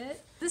sense of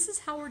it. This is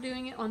how we're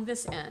doing it on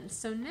this end.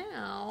 So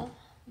now,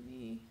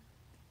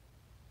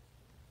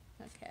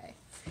 okay,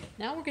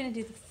 now we're going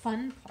to do the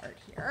fun part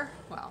here.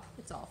 Well,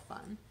 it's all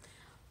fun,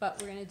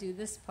 but we're going to do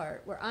this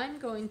part where I'm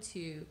going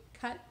to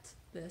cut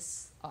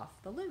this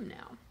off the loom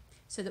now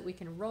so that we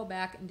can roll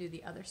back and do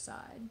the other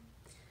side.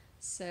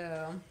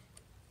 So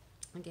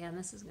again,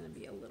 this is going to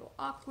be a little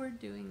awkward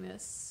doing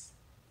this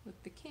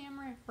with the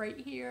camera right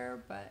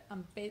here, but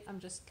I'm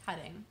just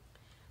cutting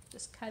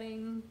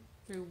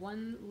through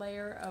one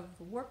layer of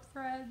the warp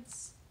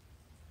threads,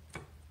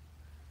 and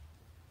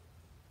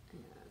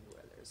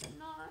where there's a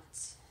knot,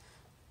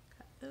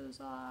 cut those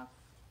off.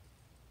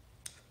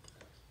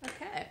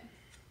 Okay,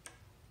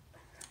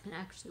 and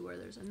actually where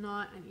there's a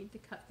knot, I need to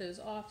cut those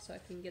off so I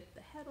can get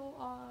the heddle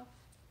off.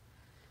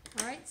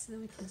 All right, so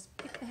then we can just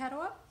pick the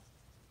heddle up,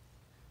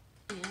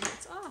 and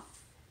it's off.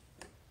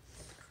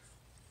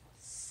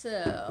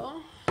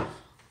 So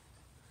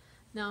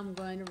now I'm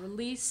going to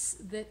release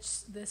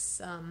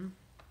this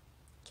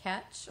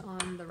catch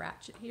on the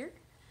ratchet here,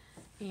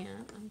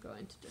 and I'm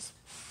going to just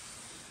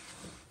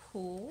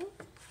pull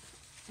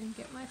and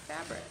get my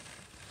fabric.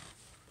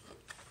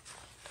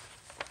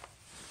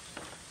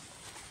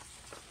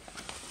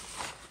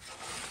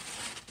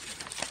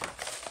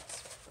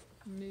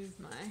 Move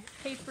my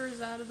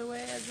papers out of the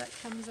way as that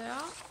comes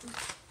out.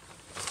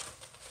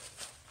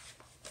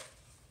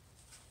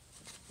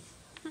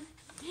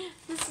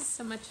 This is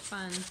so much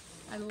fun.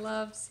 I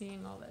love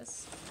seeing all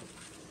this.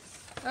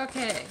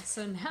 Okay,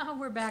 so now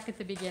we're back at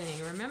the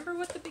beginning. Remember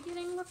what the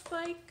beginning looked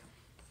like?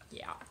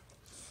 Yeah.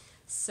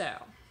 So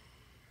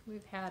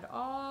we've had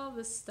all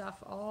this stuff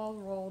all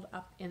rolled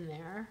up in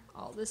there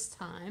all this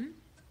time.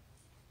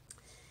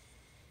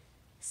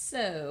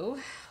 So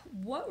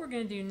what we're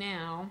going to do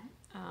now,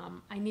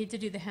 I need to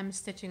do the hem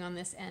stitching on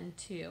this end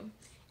too,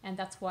 and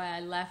that's why I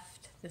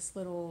left this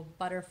little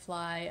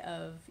butterfly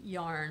of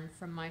yarn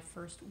from my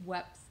first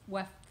weft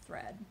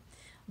thread.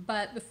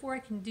 But before I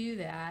can do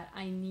that,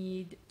 I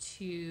need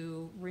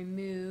to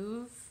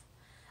remove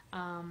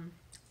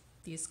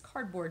these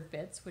cardboard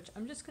bits, which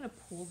I'm just going to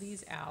pull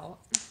these out,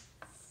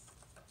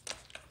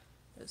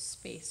 those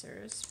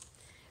spacers.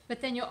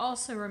 But then you'll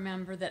also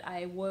remember that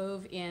I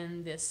wove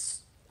in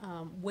this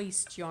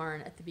waste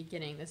yarn at the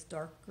beginning. This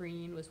dark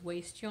green was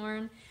waste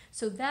yarn,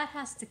 so that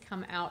has to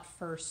come out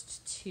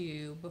first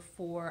too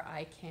before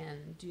I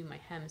can do my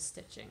hem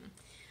stitching.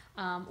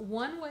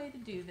 One way to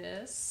do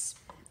this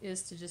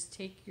is to just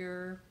take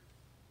your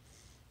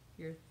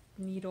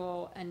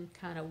needle and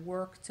kind of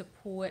work to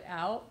pull it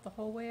out the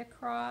whole way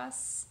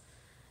across.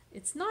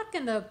 It's not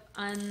gonna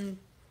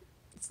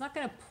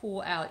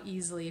pull out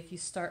easily if you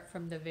start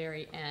from the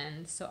very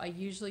end, so I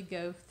usually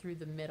go through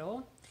the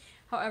middle.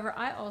 However,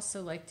 I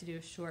also like to do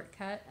a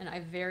shortcut, and I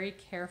very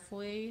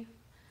carefully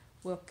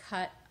will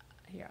cut.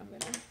 Here, I'm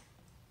going to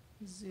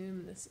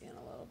zoom this in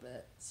a little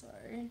bit.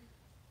 Sorry.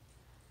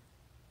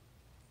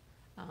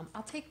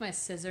 I'll take my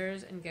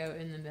scissors and go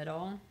in the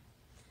middle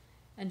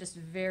and just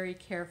very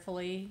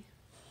carefully,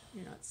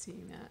 you're not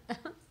seeing that,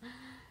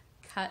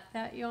 cut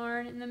that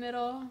yarn in the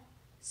middle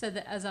so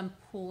that as I'm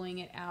pulling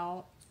it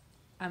out,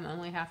 I'm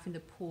only having to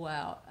pull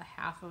out a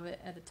half of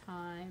it at a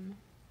time.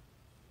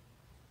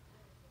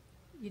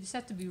 You just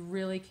have to be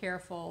really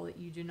careful that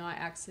you do not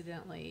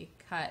accidentally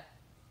cut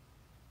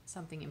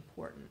something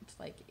important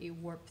like a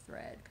warp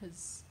thread,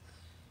 because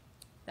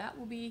that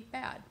will be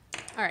bad.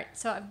 All right,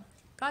 so I've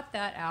got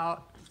that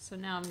out. So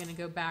now I'm going to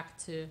go back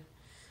to,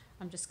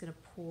 I'm just going to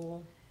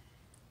pull,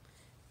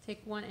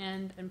 take one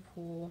end and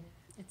pull.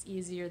 It's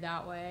easier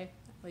that way,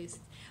 at least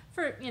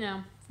for, you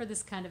know, for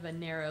this kind of a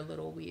narrow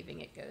little weaving,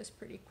 it goes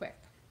pretty quick.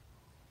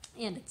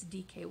 And it's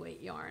DK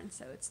weight yarn,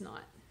 so it's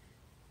not.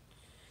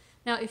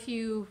 Now, if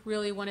you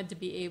really wanted to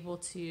be able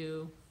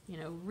to, you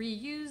know,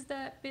 reuse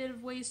that bit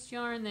of waste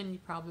yarn, then you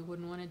probably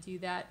wouldn't want to do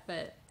that,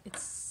 but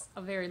it's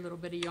a very little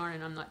bit of yarn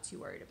and I'm not too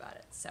worried about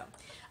it. So,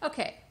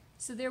 okay,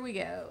 so there we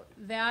go.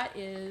 That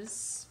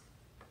is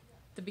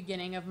the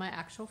beginning of my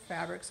actual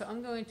fabric. So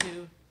I'm going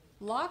to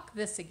lock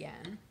this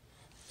again.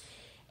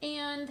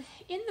 And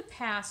in the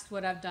past,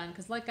 what I've done,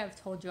 because like I've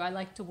told you, I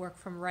like to work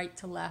from right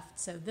to left.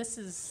 So this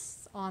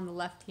is on the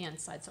left-hand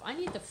side. So I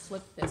need to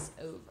flip this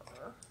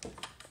over.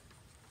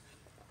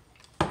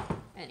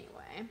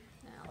 Anyway,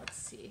 now let's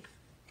see.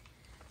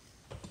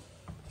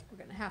 We're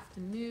going to have to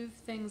move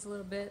things a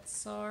little bit.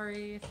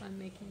 Sorry if I'm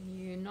making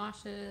you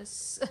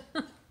nauseous.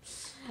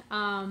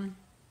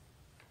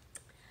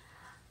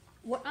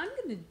 What I'm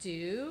going to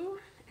do,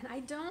 and I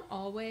don't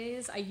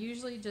always, I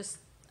usually just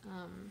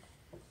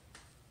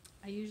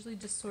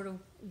sort of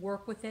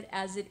work with it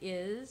as it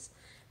is,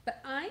 but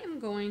I am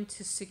going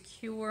to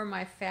secure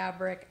my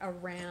fabric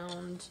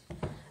around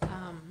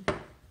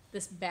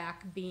this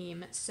back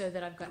beam so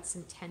that I've got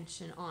some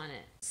tension on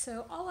it.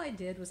 So all I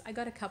did was I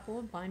got a couple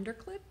of binder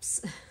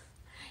clips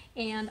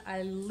and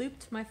I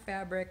looped my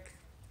fabric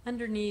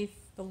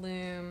underneath the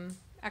loom,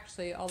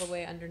 actually all the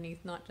way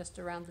underneath, not just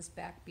around this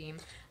back beam,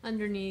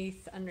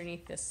 underneath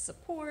this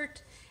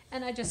support,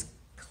 and I just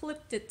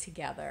clipped it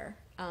together.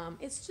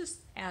 It's just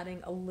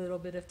adding a little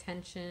bit of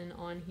tension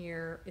on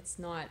here. It's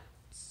not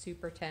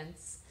super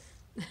tense,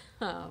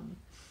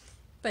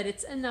 but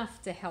it's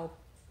enough to help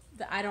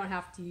that I don't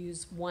have to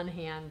use one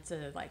hand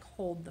to like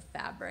hold the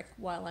fabric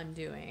while I'm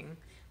doing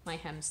my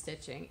hem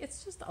stitching.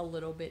 It's just a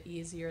little bit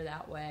easier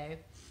that way.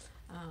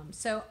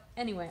 So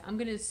anyway, I'm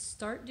going to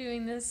start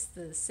doing this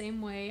the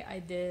same way I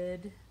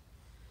did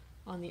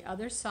on the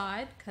other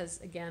side,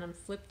 because again I'm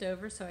flipped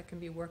over so I can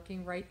be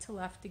working right to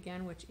left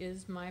again, which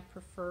is my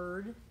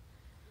preferred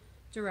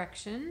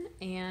direction.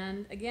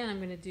 And again I'm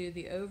going to do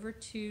the over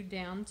 2,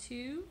 down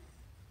 2,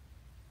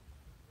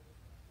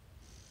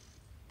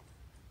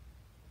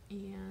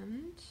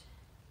 and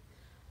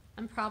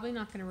I'm probably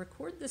not going to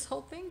record this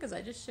whole thing because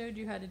I just showed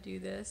you how to do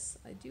this.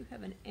 I do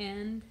have an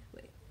end.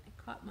 Wait, I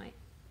caught my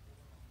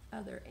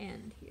other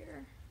end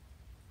here.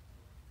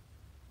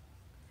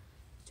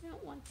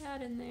 Don't want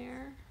that in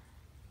there.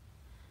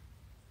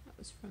 That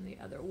was from the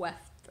other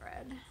weft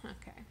thread.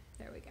 Okay,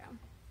 there we go.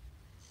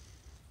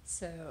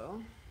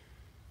 So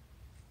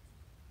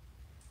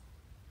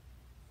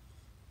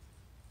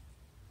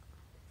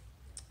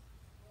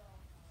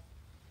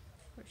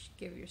of course you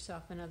give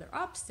yourself another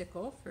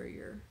obstacle for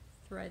your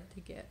thread to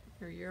get,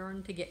 or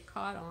yarn to get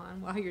caught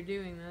on while you're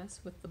doing this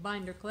with the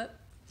binder clip.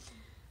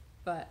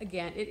 But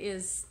again, it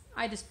is,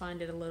 I just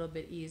find it a little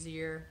bit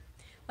easier.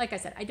 Like I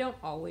said, I don't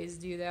always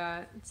do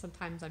that.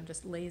 Sometimes I'm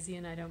just lazy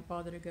and I don't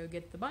bother to go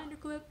get the binder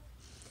clip.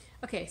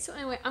 Okay, so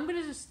anyway, I'm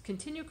going to just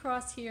continue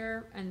across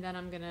here and then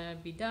I'm going to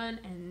be done,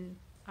 and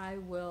I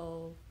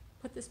will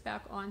put this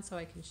back on so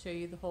I can show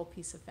you the whole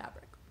piece of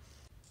fabric.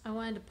 I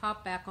wanted to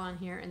pop back on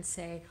here and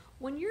say,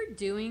 when you're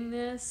doing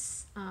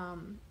this,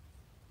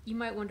 you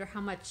might wonder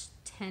how much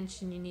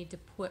tension you need to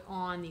put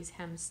on these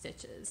hem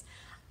stitches.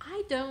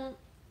 I don't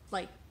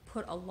like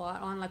put a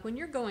lot on. Like when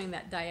you're going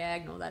that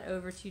diagonal, that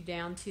over 2,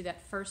 down 2,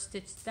 that first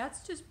stitch,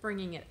 that's just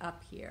bringing it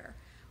up here.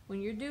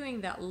 When you're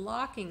doing that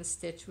locking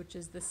stitch, which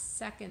is the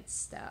second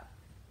step,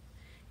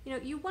 you know,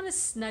 you want to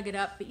snug it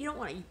up, but you don't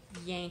want to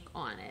yank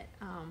on it.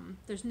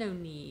 There's no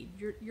need.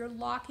 You're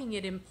locking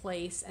it in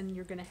place and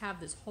you're going to have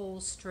this whole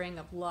string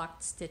of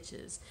locked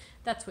stitches.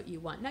 That's what you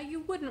want. Now you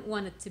wouldn't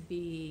want it to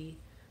be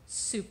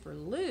super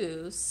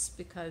loose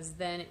because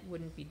then it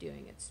wouldn't be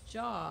doing its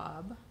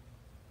job.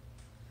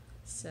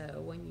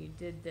 So when you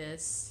did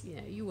this, you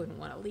know, you wouldn't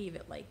want to leave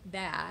it like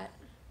that.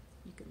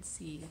 You can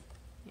see,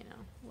 you know,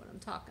 what I'm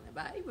talking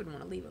about. You wouldn't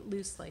want to leave it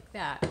loose like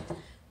that. But,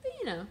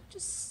 you know,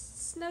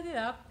 just snug it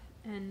up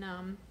and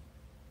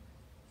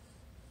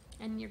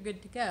you're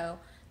good to go.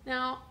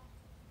 Now,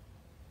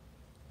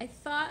 I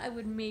thought I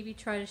would maybe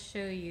try to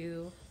show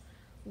you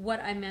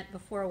what I meant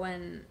before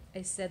when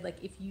I said,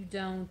 like, if you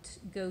don't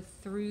go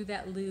through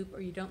that loop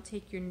or you don't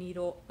take your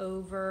needle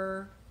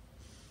over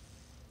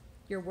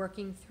your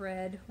working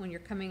thread when you're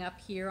coming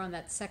up here on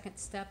that second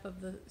step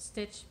of the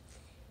stitch.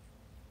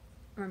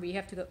 Remember, you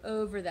have to go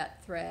over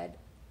that thread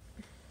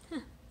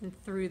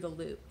and through the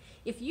loop.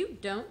 If you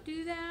don't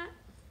do that,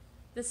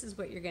 this is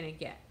what you're going to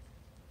get.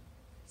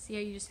 See how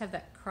you just have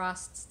that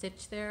crossed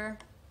stitch there?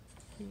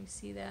 Can you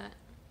see that?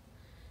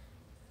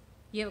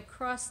 You have a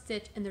cross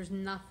stitch and there's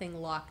nothing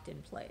locked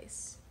in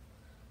place.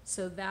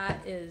 So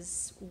that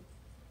is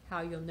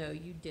how you'll know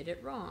you did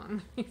it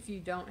wrong if you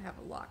don't have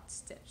a locked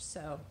stitch.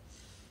 So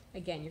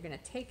again, you're going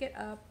to take it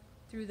up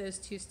through those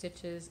 2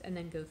 stitches and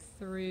then go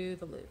through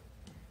the loop.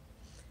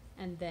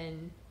 and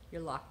then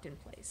you're locked in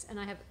place. And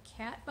I have a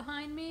cat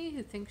behind me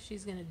who thinks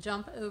she's going to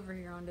jump over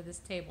here onto this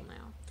table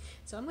now.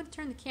 So I'm going to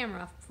turn the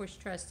camera off before she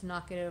tries to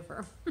knock it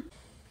over.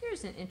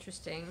 Here's an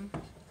interesting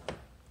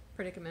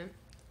predicament.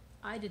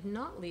 I did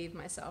not leave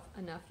myself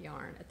enough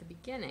yarn at the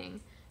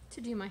beginning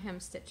to do my hem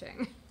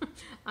stitching.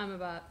 I'm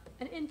about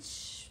an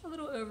inch, a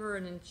little over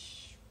an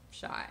inch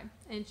shy,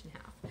 an inch and a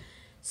half.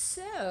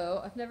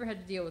 So I've never had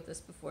to deal with this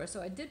before.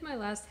 So I did my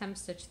last hem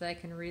stitch that I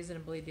can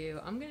reasonably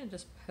do. I'm going to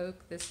just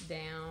poke this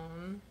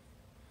down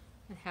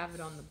and have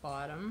it on the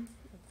bottom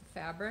of the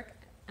fabric.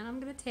 And I'm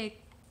going to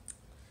take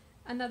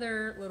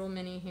another little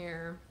mini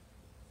here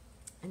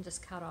and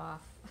just cut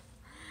off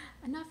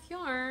enough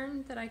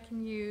yarn that I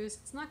can use.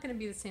 It's not going to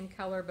be the same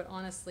color, but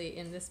honestly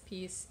in this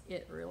piece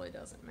it really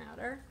doesn't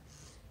matter.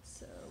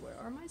 So where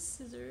are my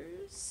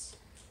scissors?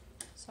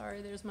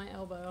 Sorry, there's my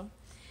elbow.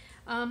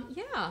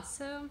 Yeah,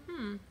 so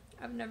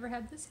I've never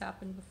had this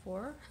happen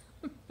before,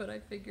 but I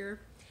figure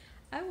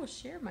I will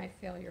share my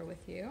failure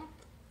with you.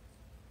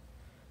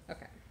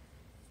 Okay.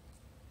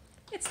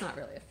 It's not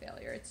really a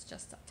failure, it's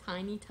just a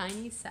tiny,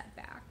 tiny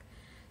setback.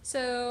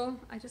 So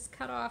I just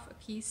cut off a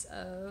piece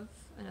of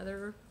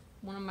another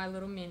one of my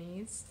little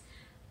minis.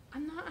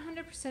 I'm not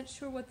 100%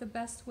 sure what the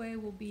best way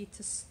will be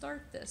to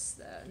start this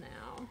though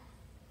now.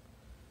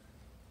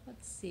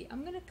 Let's see,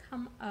 I'm gonna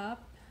come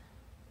up.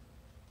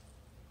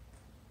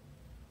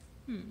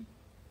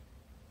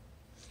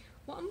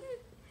 Well, I'm gonna,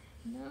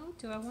 no,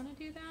 do I wanna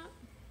do that?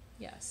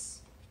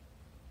 Yes.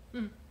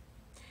 I'm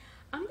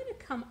gonna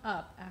come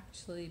up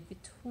actually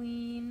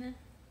between,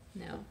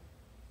 no.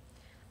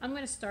 I'm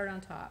gonna start on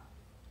top.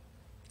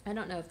 I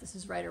don't know if this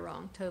is right or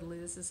wrong. Totally,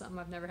 this is something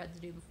I've never had to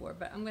do before,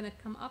 but I'm gonna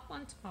come up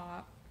on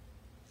top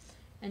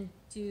and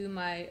do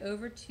my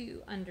over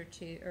 2, under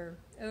 2, or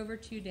over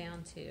 2,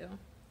 down 2.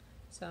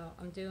 So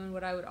I'm doing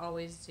what I would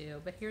always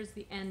do, but here's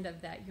the end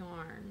of that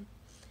yarn.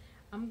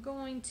 I'm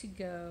going to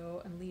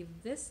go and leave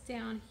this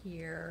down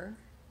here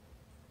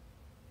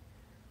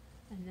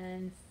and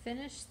then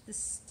finish the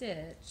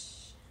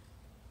stitch.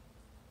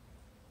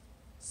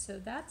 So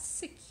that's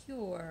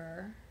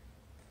secure.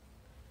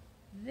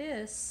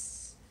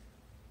 This,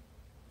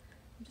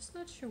 I'm just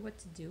not sure what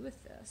to do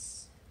with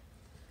this.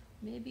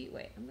 Maybe,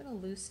 wait, I'm gonna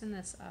loosen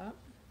this up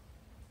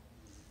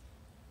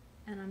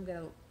and I'm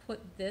gonna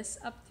put this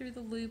up through the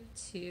loop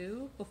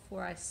too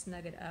before I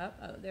snug it up.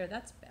 Oh, there,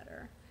 that's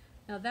better.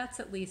 Now that's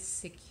at least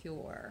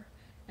secure.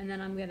 And then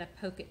I'm gonna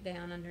poke it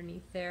down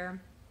underneath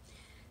there.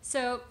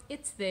 So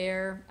it's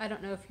there. I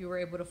don't know if you were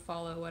able to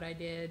follow what I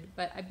did,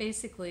 but I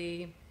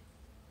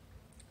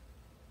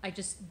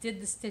just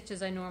did the stitch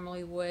as I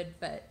normally would,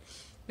 but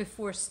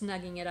before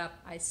snugging it up,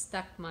 I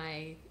stuck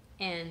my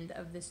end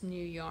of this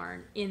new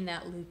yarn in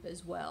that loop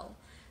as well.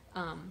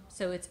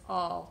 So it's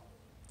all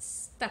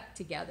stuck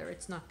together.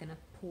 It's not gonna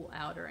pull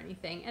out or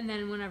anything. And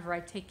then whenever I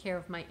take care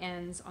of my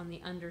ends on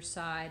the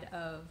underside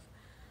of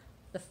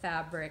the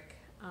fabric,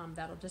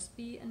 that'll just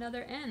be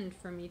another end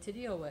for me to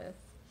deal with.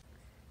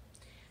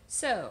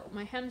 So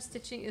my hem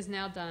stitching is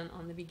now done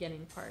on the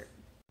beginning part.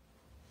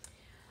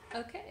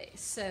 Okay,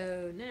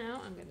 so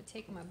now I'm going to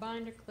take my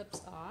binder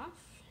clips off.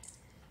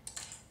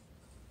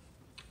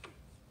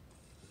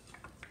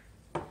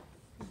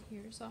 And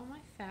here's all my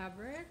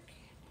fabric.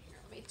 Here,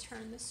 let me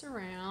turn this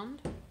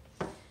around.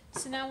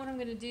 So now what I'm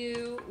going to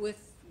do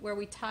with where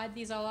we tied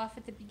these all off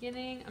at the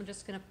beginning, I'm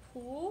just going to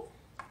pull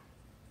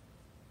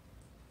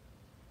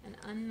and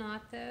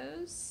unknot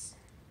those.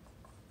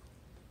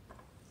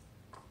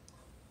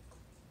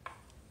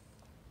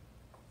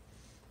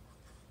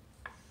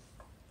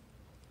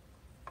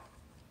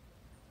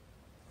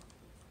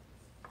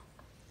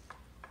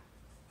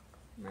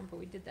 Remember,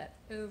 we did that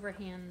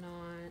overhand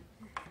knot.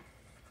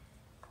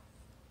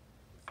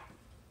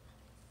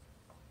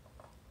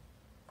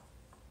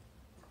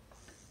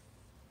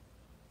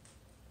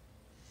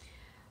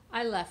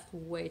 I left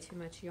way too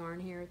much yarn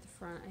here at the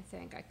front. I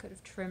think I could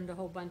have trimmed a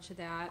whole bunch of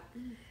that,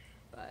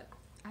 but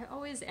I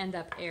always end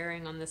up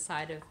erring on the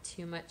side of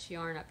too much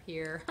yarn up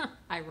here,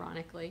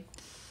 ironically.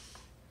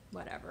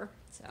 Whatever.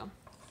 So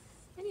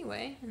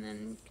anyway, and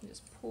then you can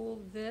just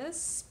pull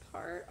this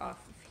part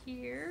off of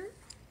here.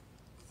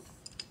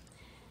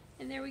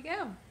 And there we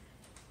go.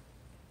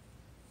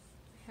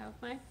 I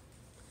have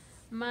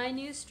my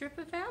new strip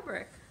of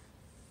fabric.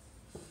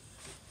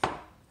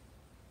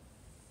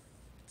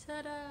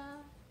 Ta-da!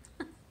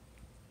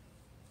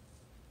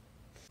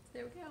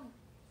 There we go.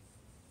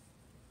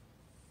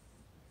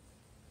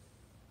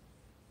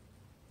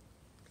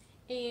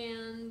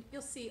 And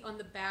you'll see on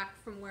the back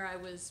from where I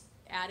was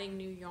adding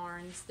new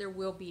yarns, there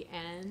will be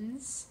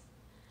ends,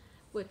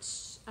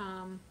 which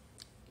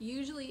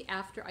usually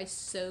after I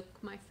soak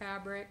my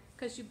fabric,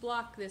 because you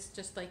block this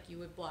just like you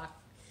would block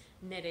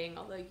knitting,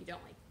 although you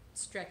don't like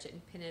stretch it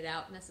and pin it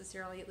out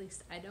necessarily, at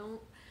least I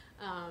don't.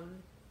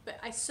 But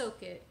I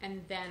soak it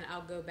and then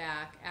I'll go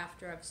back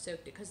after I've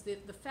soaked it, because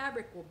the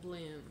fabric will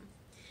bloom.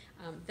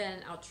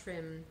 Then I'll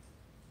trim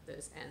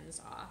those ends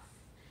off.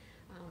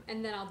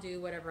 And then I'll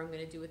do whatever I'm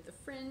going to do with the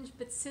fringe.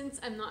 But since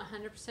I'm not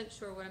 100%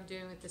 sure what I'm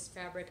doing with this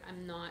fabric,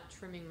 I'm not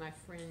trimming my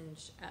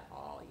fringe at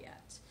all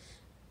yet.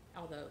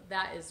 Although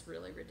that is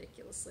really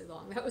ridiculously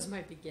long. That was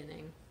my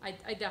beginning.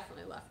 I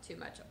definitely left too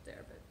much up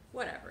there, but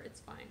whatever, it's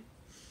fine.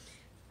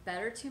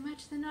 Better too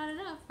much than not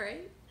enough,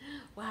 right?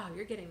 Wow,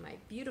 you're getting my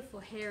beautiful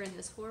hair in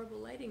this horrible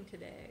lighting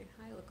today.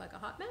 I look like a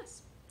hot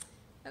mess.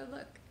 Oh,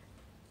 look.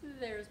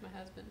 There's my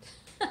husband.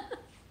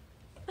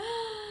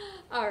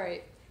 All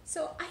right.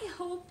 So I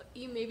hope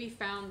you maybe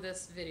found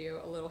this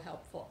video a little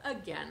helpful.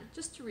 Again,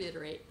 just to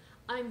reiterate,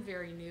 I'm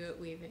very new at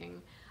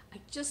weaving. I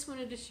just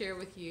wanted to share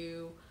with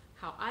you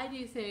how I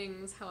do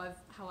things, how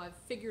I've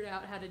figured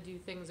out how to do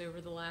things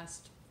over the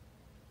last,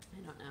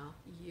 I don't know,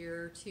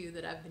 year or two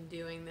that I've been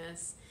doing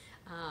this.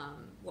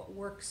 What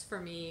works for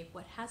me,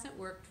 what hasn't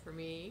worked for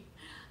me.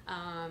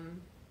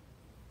 And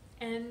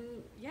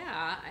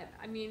yeah,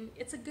 I mean,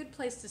 it's a good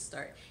place to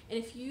start. And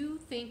if you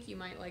think you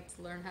might like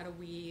to learn how to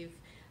weave,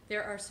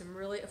 there are some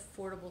really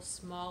affordable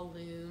small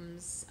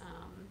looms.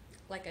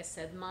 Like I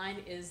said, mine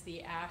is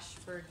the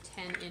Ashford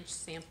 10-inch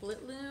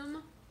sample-it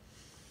loom.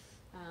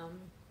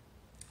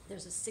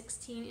 There's a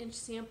 16-inch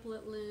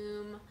sample-it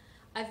loom.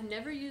 I've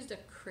never used a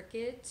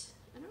Cricut.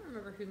 I don't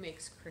remember who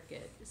makes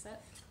Cricut. Is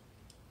that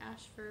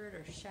Ashford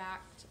or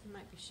Shacked? It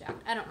might be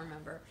Shacked. I don't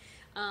remember.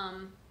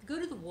 Go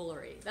to the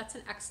Woolery. That's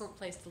an excellent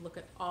place to look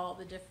at all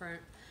the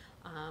different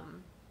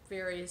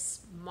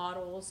various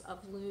models of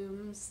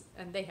looms,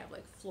 and they have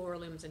like floor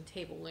looms and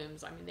table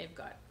looms. I mean, they've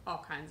got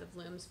all kinds of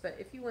looms, but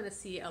if you want to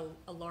see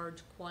a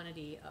large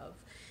quantity of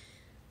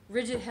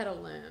rigid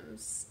heddle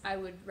looms, I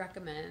would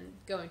recommend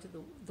going to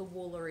the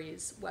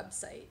Woolery's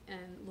website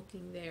and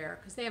looking there,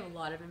 because they have a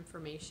lot of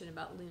information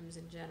about looms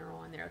in general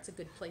on there. It's a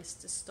good place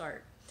to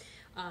start.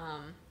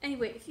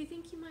 Anyway, if you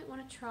think you might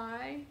want to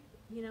try,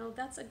 you know,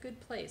 that's a good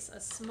place.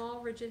 A small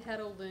rigid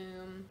heddle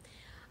loom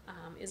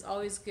is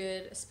always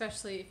good,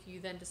 especially if you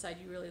then decide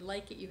you really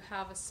like it. You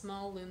have a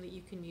small loom that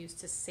you can use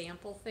to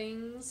sample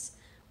things,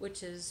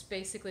 which is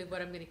basically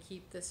what I'm going to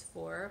keep this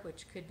for,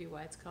 which could be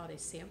why it's called a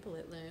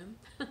sample-it loom.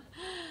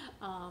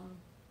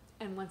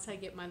 And once I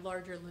get my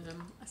larger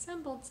loom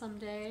assembled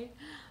someday,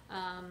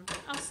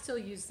 I'll still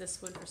use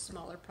this one for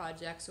smaller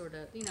projects or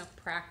to, you know,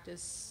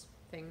 practice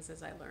things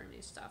as I learn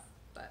new stuff.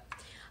 But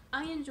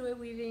I enjoy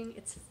weaving.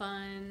 It's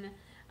fun.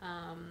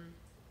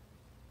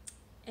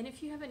 And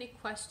if you have any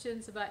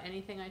questions about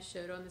anything I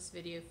showed on this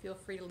video, feel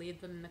free to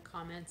leave them in the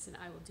comments and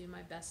I will do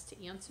my best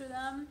to answer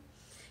them.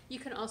 You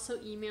can also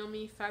email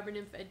me,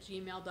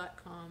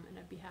 fibernymph@gmail.com, and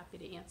I'd be happy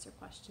to answer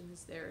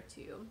questions there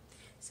too.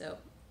 So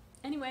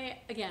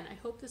anyway, again, I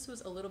hope this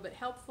was a little bit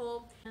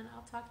helpful, and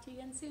I'll talk to you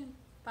again soon.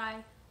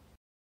 Bye.